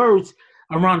better words,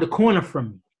 around the corner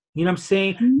from me. You know what I'm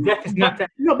saying? Death is not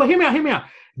that, no, but hear me out.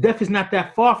 Death is not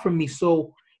that far from me.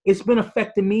 So it's been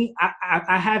affecting me.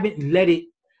 I haven't let it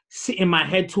sit in my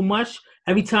head too much.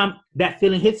 Every time that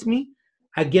feeling hits me,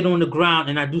 I get on the ground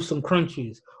and I do some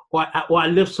crunches, or I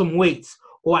lift some weights,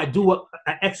 or I do a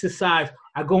exercise.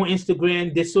 I go on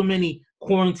Instagram. There's so many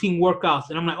quarantine workouts,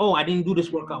 and I'm like, oh, I didn't do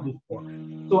this workout before.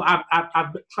 So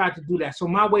I've tried to do that. So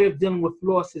my way of dealing with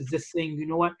loss is just saying, you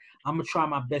know what? I'm gonna try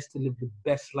my best to live the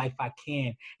best life I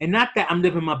can, and not that I'm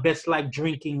living my best life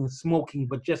drinking and smoking,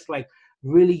 but just like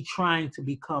really trying to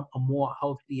become a more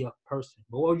healthier person.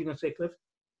 But what were you gonna say, Cliff?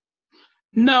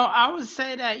 No, I would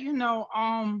say that, you know,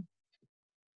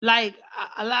 like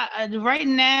a lot right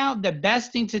now, the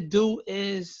best thing to do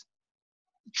is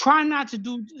try not to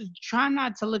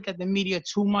look at the media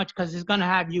too much, because it's gonna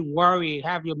have you worried,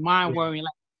 have your mind worrying.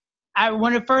 Like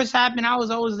when it first happened, I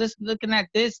was always looking at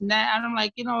this and that, and I'm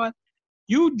like, you know what,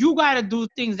 you gotta do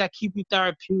things that keep you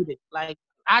therapeutic. Like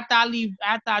after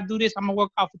I do this, I'm gonna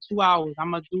work out for 2 hours.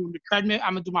 I'm gonna do the treadmill.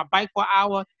 I'm gonna do my bike for an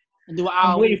hour and do an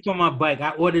hour. I'm waiting for my bike.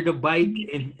 I ordered a bike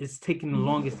and it's taking the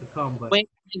longest to come. But wait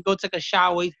and go take a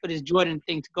shower, wait for this Jordan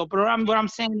thing to go. But what I'm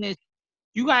saying is,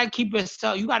 you gotta keep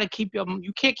yourself. You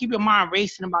can't keep your mind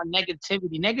racing about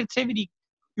negativity. Negativity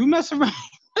You mess around,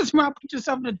 put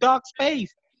yourself in a dark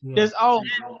space. Yeah. There's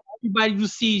everybody you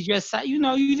see is your side.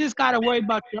 You just gotta worry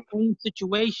about your own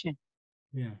situation.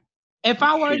 Yeah. If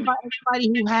I worried about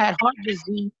everybody who had heart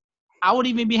disease, I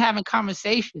wouldn't even be having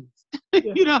conversations. Yeah.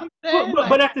 You know what I'm saying?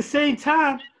 But at the same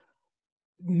time,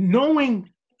 knowing,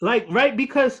 like, right,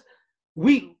 because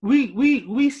we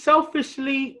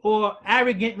selfishly or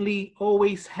arrogantly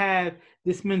always have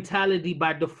this mentality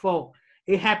by default.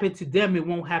 It happened to them, it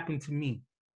won't happen to me.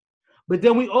 But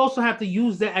then we also have to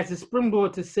use that as a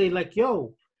springboard to say, like,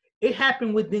 yo, it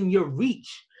happened within your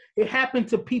reach. It happened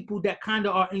to people that kind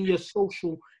of are in your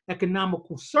social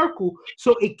economical circle.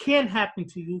 So it can happen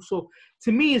to you. So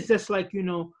to me, it's just like,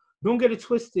 don't get it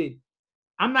twisted.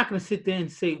 I'm not going to sit there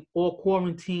and say all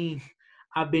quarantine,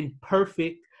 I've been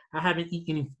perfect. I haven't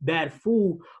eaten bad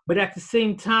food. But at the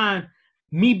same time,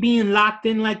 me being locked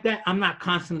in like that, I'm not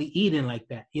constantly eating like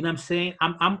that. You know what I'm saying?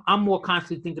 I'm more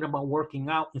constantly thinking about working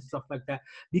out and stuff like that,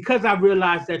 because I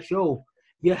realized that,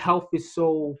 your health is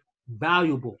so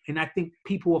valuable. And I think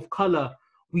people of color,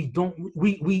 we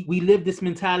live this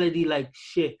mentality like,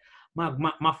 shit,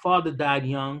 my father died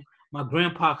young. My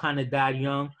grandpa kind of died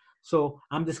young. So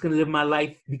I'm just going to live my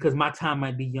life because my time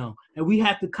might be young. And we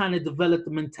have to kind of develop the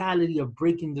mentality of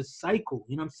breaking the cycle.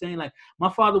 You know what I'm saying? Like,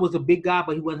 my father was a big guy,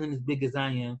 but he wasn't as big as I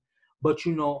am. But,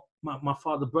 my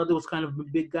father's brother was kind of a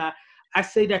big guy. I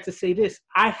say that to say this.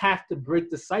 I have to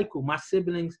break the cycle. My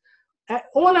siblings,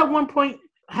 all at one point,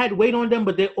 had weight on them,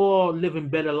 but they're all living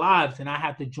better lives, and I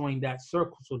have to join that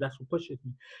circle. So that's what pushes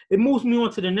me. It moves me on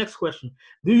to the next question.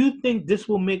 Do you think this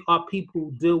will make our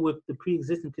people deal with the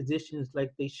pre-existing conditions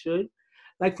like they should?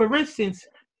 Like, for instance,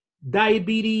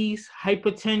 diabetes,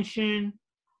 hypertension,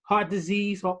 heart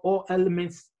disease are all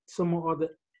elements, some or other,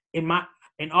 in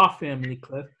our family,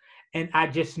 Cliff. And I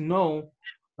just know,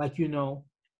 like,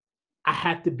 I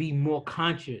have to be more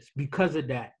conscious because of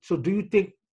that. So do you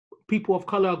think people of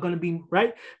color are going to be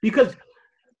right? Because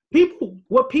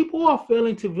what people are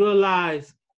failing to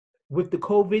realize with the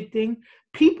COVID thing,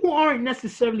 people aren't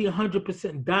necessarily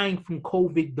 100% dying from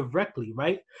COVID directly,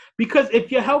 right? Because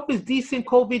if your health is decent,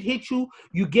 COVID hits you,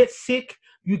 you get sick,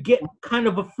 you get kind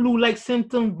of a flu-like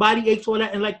symptom, body aches, all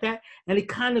that, and like that, and it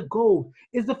kind of goes.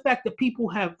 It's the fact that people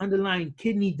have underlying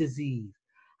kidney disease,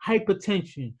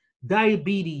 hypertension,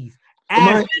 diabetes,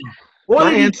 asthma, all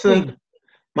of these things.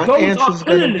 Those are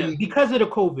killing them because of the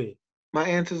COVID. My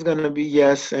answer is going to be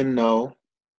yes and no,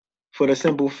 for the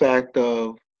simple fact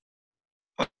of,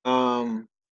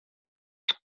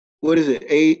 what is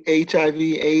it? HIV,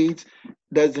 AIDS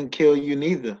doesn't kill you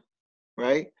neither,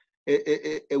 right?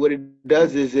 What it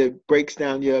does is it breaks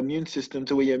down your immune system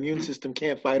to where your immune system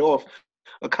can't fight off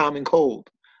a common cold,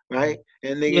 right?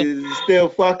 And niggas still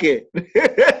fuck it.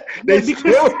 They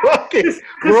still fuck it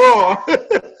raw.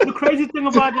 The crazy thing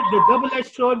about it, the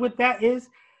double-edged sword with that is,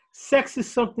 sex is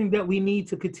something that we need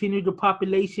to continue the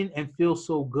population and feel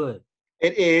so good.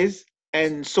 It is,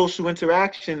 and social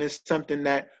interaction is something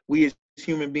that we as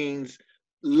human beings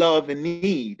love and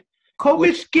need.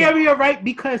 COVID's scarier, right?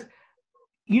 Because,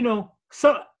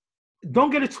 so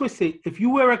don't get it twisted. If you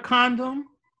wear a condom,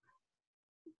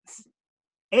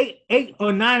 8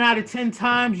 or 9 out of 10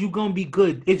 times, you're going to be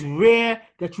good. It's rare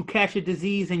that you catch a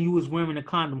disease and you was wearing a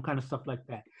condom, kind of stuff like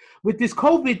that. With this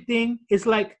COVID thing, it's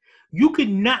like you could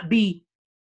not be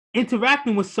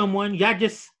interacting with someone. Y'all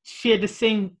just share the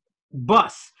same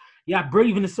bus. Y'all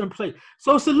breathe in the same place.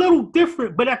 So it's a little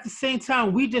different, but at the same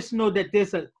time, we just know that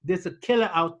there's a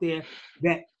killer out there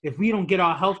that if we don't get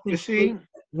our health in shape,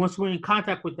 once we're in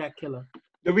contact with that killer.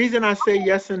 The reason I say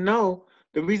yes and no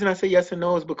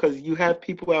is because you have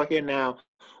people out here now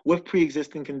with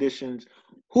pre-existing conditions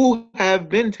who have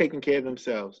been taking care of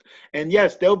themselves. And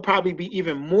yes, they'll probably be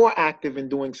even more active in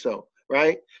doing so,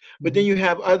 right? But then you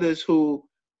have others who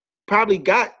probably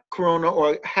got corona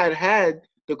or had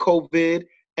the COVID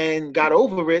and got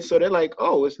over it. So they're like,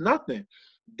 oh, it's nothing.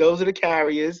 Those are the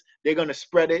carriers. They're going to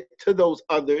spread it to those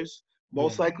others,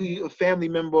 most likely a family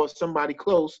member or somebody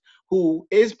close who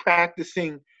is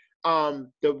practicing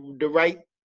the right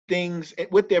things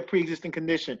with their pre-existing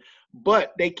condition.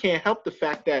 But they can't help the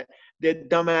fact that their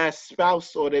dumbass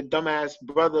spouse or their dumbass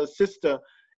brother or sister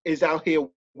is out here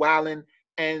wilding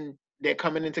and they're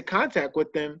coming into contact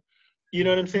with them. You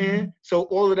know what I'm saying? So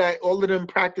all of them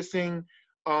practicing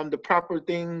the proper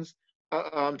things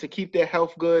to keep their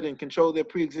health good and control their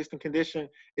pre-existing condition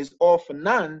is all for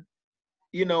none.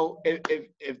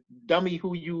 If dummy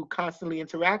who you constantly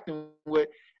interacting with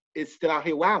is still out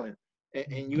here wilding,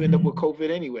 and you end up with COVID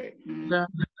anyway. Yeah.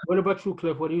 What about you,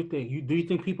 Cliff? What do you think? Do you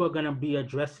think people are going to be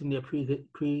addressing their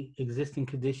pre-existing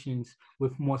conditions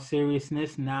with more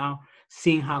seriousness now,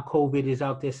 seeing how COVID is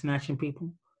out there snatching people?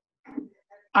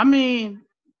 I mean,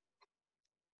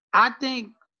 I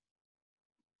think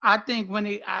when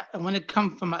it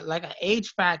comes from like an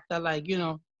age factor, like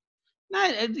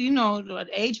not the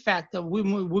age factor,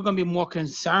 we're gonna be more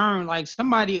concerned. Like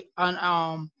somebody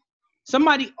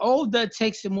older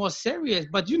takes it more serious.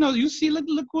 But you see,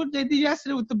 look what they did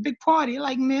yesterday with the big party.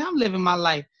 Like, man, I'm living my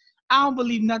life. I don't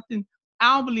believe nothing.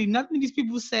 I don't believe nothing these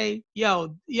people say.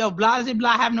 Yo, blah blah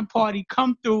blah, having a party,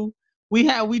 come through. We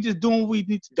just doing what we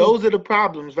need to do. Those are the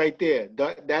problems right there.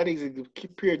 That is a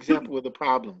pure example of the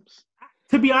problems.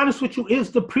 To be honest with you,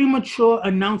 is the premature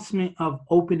announcement of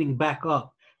opening back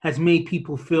up has made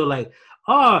people feel like,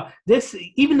 this,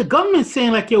 even the government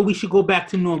saying like, yo, we should go back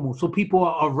to normal. So people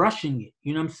are rushing it.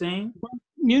 You know what I'm saying?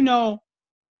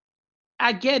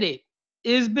 I get it.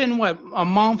 It's been what, a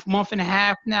month and a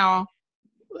half now,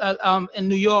 in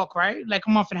New York, right? Like a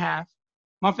month and a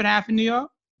half in New York.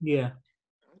 Yeah.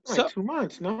 Like 2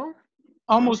 months, no?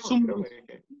 Almost 2 months.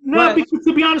 No, because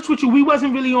to be honest with you, we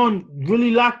wasn't really on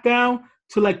lockdown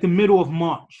till like the middle of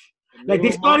March. Like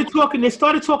they started talking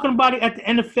about it at the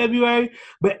end of February,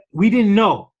 but we didn't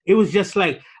know. It was just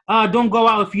like, don't go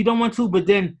out if you don't want to. But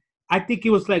then I think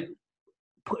it was like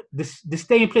the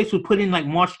stay in place was put in like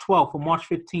March 12th or March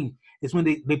 15th is when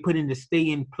they put in the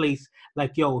stay in place.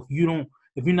 Like, yo,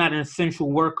 if you're not an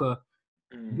essential worker,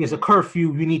 there's a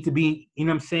curfew. You need to be, you know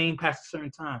what I'm saying, past a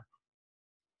certain time.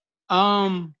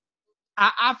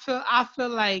 I feel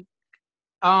like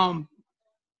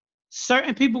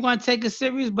certain people gonna take it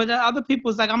serious, but other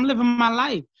people is like, I'm living my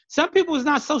life. Some people is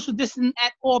not social distancing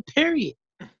at all, period.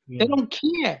 Yeah. They don't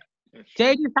care.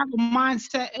 They just have a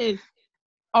mindset is,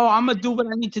 I'm gonna do what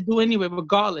I need to do anyway,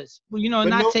 regardless. Well,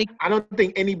 I don't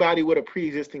think anybody with a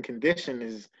pre-existing condition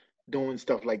is doing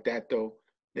stuff like that, though.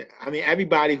 I mean,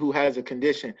 everybody who has a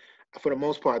condition, for the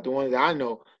most part, the ones that I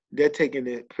know, they're taking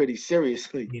it pretty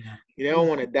seriously. Yeah. They don't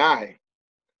want to die.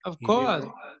 Of course.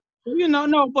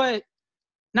 No, but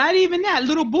not even that.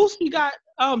 Little Boosie got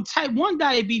type 1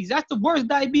 diabetes. That's the worst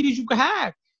diabetes you could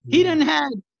have. Yeah. He done had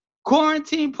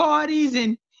quarantine parties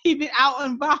and he been out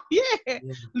and about. Yeah.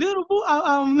 Little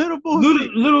Boosie.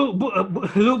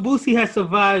 Little Boosie has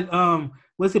survived.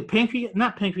 Was it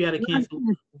not pancreatic cancer?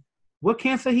 What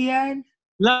cancer he had?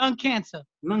 Lung cancer.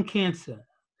 Lung cancer.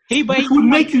 Which would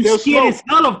make you scared as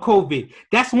hell of COVID.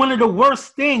 That's one of the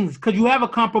worst things because you have a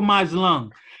compromised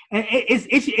lung, and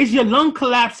it's your lung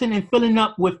collapsing and filling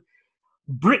up with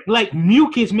like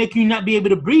mucus, making you not be able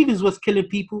to breathe is what's killing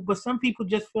people. But some people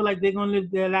just feel like they're gonna live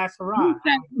their last hurrah.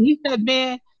 He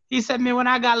said, man, when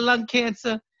I got lung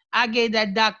cancer, I gave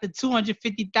that doctor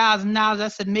 $250,000. I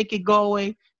said, make it go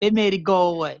away. They made it go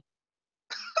away.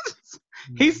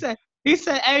 He said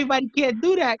everybody can't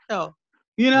do that though.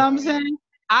 You know what I'm saying?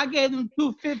 I gave them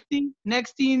 $250.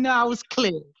 Next thing you know, I was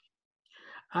clear.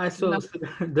 All right, so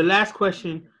the last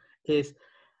question is,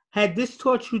 had this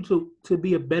taught you to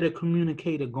be a better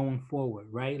communicator going forward,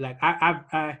 right? Like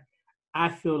I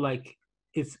feel like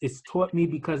it's taught me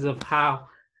because of how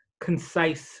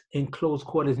concise in close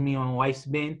quarters me and my wife's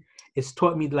been. It's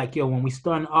taught me like, yo, when we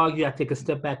start to argue, I take a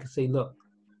step back and say, look,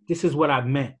 this is what I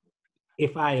meant.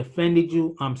 If I offended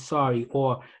you, I'm sorry.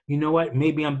 Or, you know what,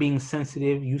 maybe I'm being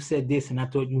sensitive. You said this and I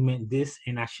thought you meant this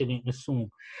and I shouldn't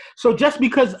assume. So just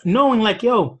because knowing like,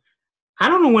 yo, I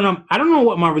don't know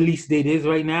what my release date is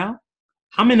right now.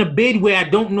 I'm in a bid where I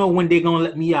don't know when they're going to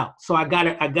let me out. So I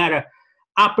gotta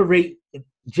operate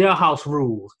jailhouse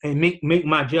rules and make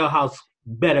my jailhouse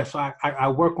better. So I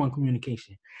work on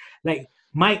communication. Like,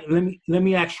 Mike, let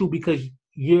me ask you, because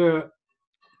you're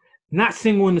not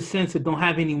single in the sense of don't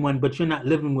have anyone, but you're not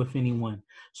living with anyone.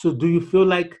 So do you feel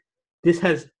like this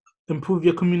has improved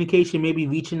your communication, maybe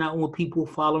reaching out with people,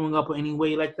 following up in any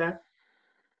way like that?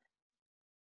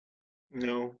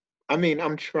 No. I mean,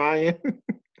 I'm trying.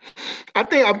 I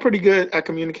think I'm pretty good at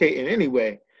communicating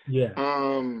anyway. Yeah.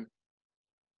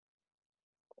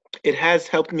 It has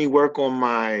helped me work on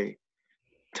my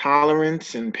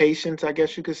tolerance and patience, I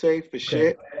guess you could say, for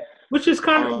shit. Which is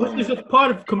kind of which is a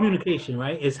part of communication,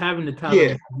 right? Is having the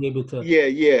tolerance to be able to.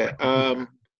 Yeah.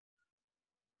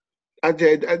 I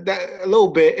did that a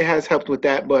little bit. It has helped with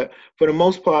that, but for the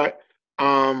most part,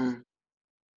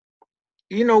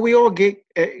 we all get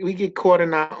caught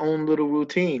in our own little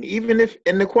routine. Even if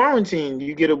in the quarantine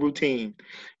you get a routine,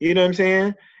 you know what I'm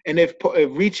saying? And if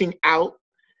reaching out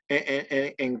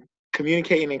and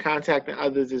communicating and contacting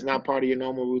others is not part of your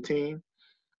normal routine,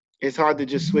 it's hard to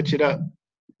just switch it up,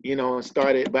 and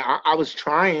start it. But I was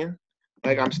trying,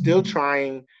 like I'm still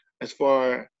trying, as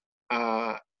far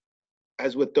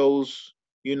as with those,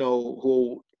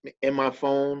 who in my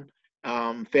phone,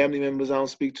 family members I don't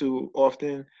speak to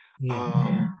often.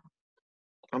 Yeah.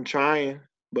 I'm trying.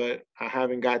 but I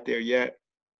haven't got there yet.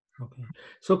 Okay.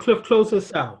 So Cliff, close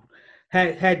us out.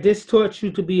 Had this taught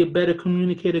you to be a better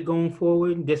communicator going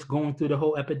forward, just going through the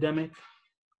whole epidemic?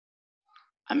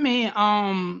 I mean,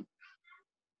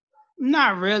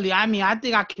 not really. I mean, I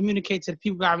think I communicate to the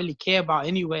people I really care about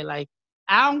anyway. Like,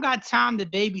 I don't got time to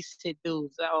babysit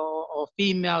dudes or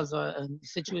females or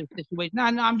situation. No,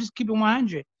 I'm just keeping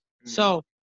 100. So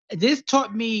this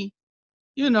taught me,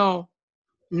 you know,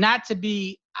 not to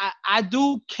be. I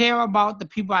do care about the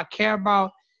people I care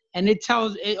about, and it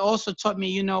also taught me,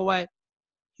 you know what,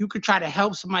 you could try to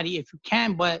help somebody if you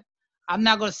can, but I'm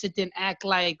not gonna sit there and act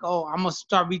like, oh, I'm gonna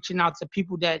start reaching out to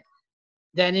people that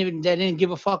didn't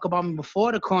give a fuck about me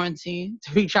before the quarantine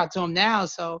to reach out to them now.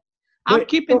 So I'm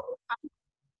keeping.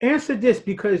 Answer this,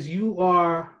 because you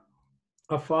are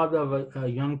a father of a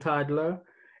young toddler,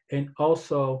 and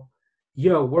also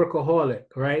you're a workaholic,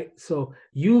 right? So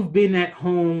you've been at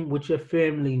home with your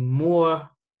family more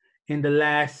in the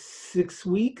last 6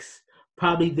 weeks,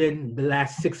 probably than the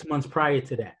last 6 months prior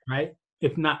to that, right?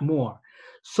 If not more.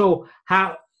 So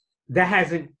how that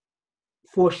hasn't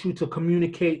forced you to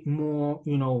communicate more,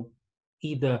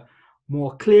 either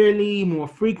more clearly, more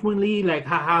frequently? Like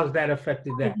how's that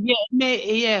affected that?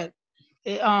 Yeah.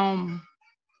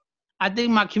 I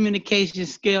think my communication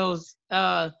skills,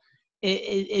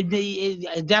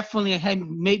 it definitely had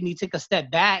made me take a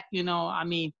step back. I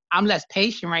mean, I'm less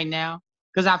patient right now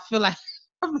because I feel like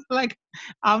I feel like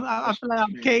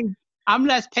I'm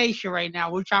less patient right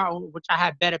now, which I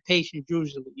have better patience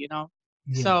usually. Yeah.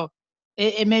 So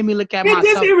it made me look at myself.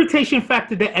 There's irritation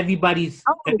factor that everybody's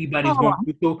going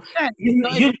through.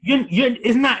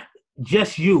 It's not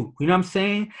just you. You know what I'm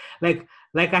saying? Like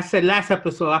I said last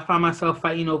episode, I found myself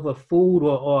fighting over food,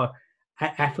 or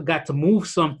I forgot to move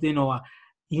something, or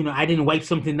I didn't wipe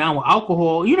something down with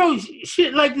alcohol.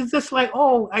 Shit like it's just like,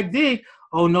 oh, I did.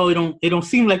 Oh no, it don't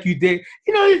seem like you did.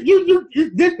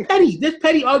 There's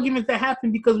petty arguments that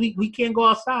happen because we can't go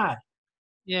outside.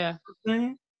 Yeah.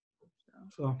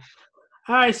 So.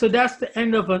 All right, so that's the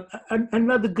end of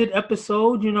another good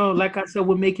episode. Like I said,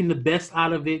 we're making the best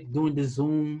out of it, doing the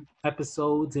Zoom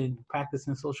episodes and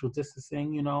practicing social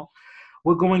distancing.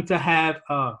 We're going to have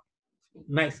a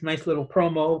nice little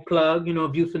promo plug.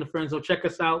 Views from the Friend Zone. Check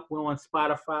us out. We're on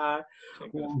Spotify,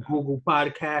 we're on Google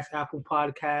Podcasts, Apple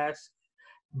Podcasts.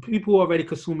 People already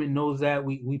consuming knows that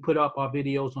we put up our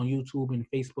videos on YouTube and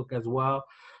Facebook as well.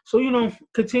 So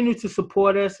continue to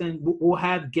support us, and we'll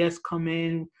have guests come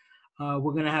in.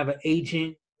 We're going to have an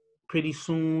agent pretty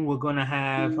soon. We're going to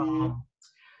have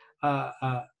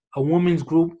a women's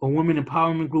group, a women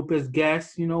empowerment group as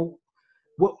guests.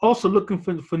 We're also looking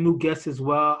for new guests as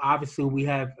well. Obviously, we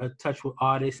have a touch with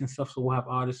artists and stuff, so we'll have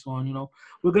artists on.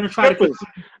 We're going to try strippers.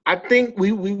 I think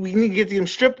we need to get them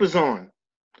strippers on,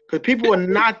 because people are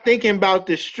not thinking about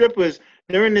the strippers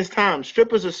during this time.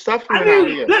 Strippers are suffering out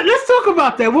here. Let's talk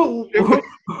about that.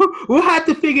 We'll have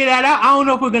to figure that out. I don't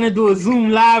know if we're gonna do a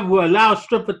Zoom live where allow a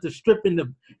stripper to strip in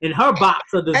her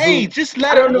box of the Zoom. Hey, just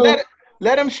let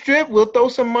them strip. We'll throw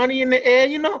some money in the air,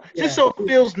 just so it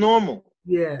feels normal.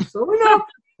 Yeah. So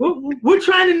we're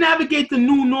trying to navigate the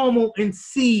new normal and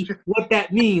see what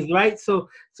that means, right? So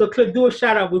Cliff, do a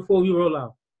shout out before we roll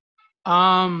out.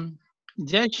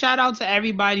 Just shout out to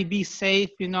everybody. Be safe.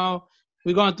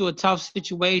 We're going through a tough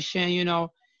situation,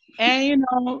 and,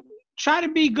 try to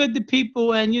be good to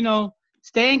people, and,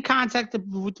 stay in contact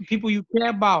with the people you care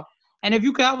about. And if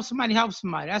you can help somebody, help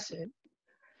somebody. That's it.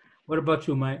 What about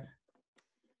you, Mike?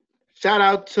 Shout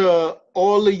out to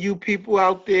all of you people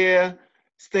out there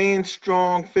staying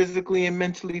strong physically and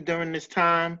mentally during this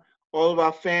time. All of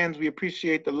our fans, we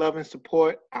appreciate the love and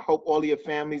support. I hope all of your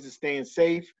families are staying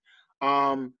safe.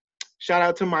 Shout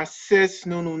out to my sis,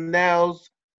 Nunu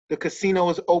Nels. The casino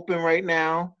is open right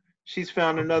now. She's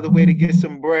found another way to get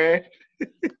some bread.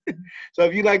 So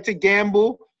if you like to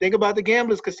gamble, think about the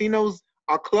gamblers. Casinos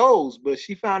are closed, but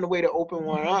she found a way to open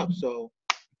one up. So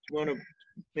if you want to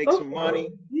make some money.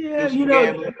 Yeah,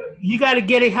 you got to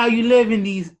get it how you live in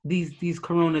these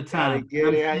Corona times.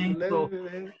 Get it how you live. So,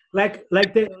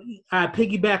 I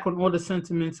piggyback on all the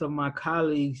sentiments of my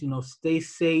colleagues. Stay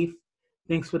safe.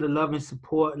 Thanks for the love and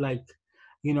support.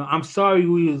 I'm sorry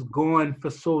we was gone for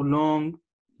so long,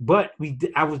 but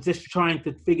I was just trying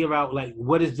to figure out,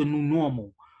 what is the new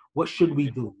normal? What should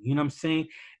we do? You know what I'm saying?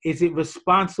 Is it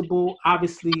responsible?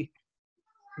 Obviously,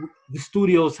 the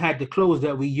studios had to close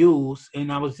that we use,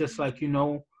 and I was just like,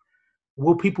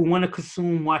 will people want to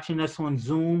consume watching us on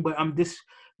Zoom? But I'm just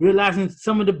realizing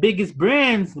some of the biggest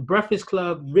brands, the Breakfast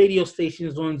Club, radio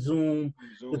stations on Zoom,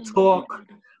 The Talk.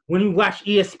 When we watch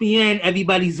ESPN,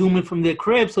 everybody's Zooming from their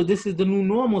crib. So this is the new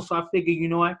normal. So I figured,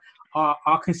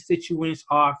 our constituents,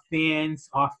 our fans,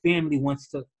 our family wants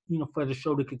to, for the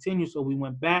show to continue. So we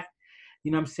went back.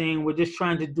 You know what I'm saying? We're just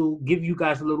trying to give you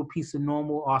guys a little piece of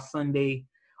normal. Our Sunday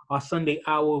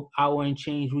hour and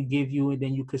change we give you, and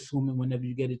then you consume it whenever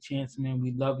you get a chance. Man,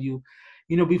 we love you.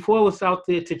 Before it was out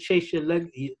there to chase your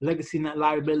legacy, not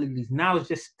liabilities. Now it's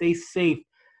just stay safe,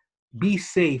 be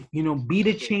safe. Be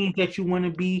the change that you want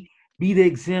to be the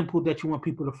example that you want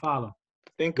people to follow.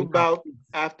 Think about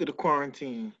after the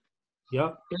quarantine.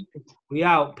 Yep. We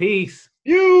out. Peace.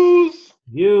 Views.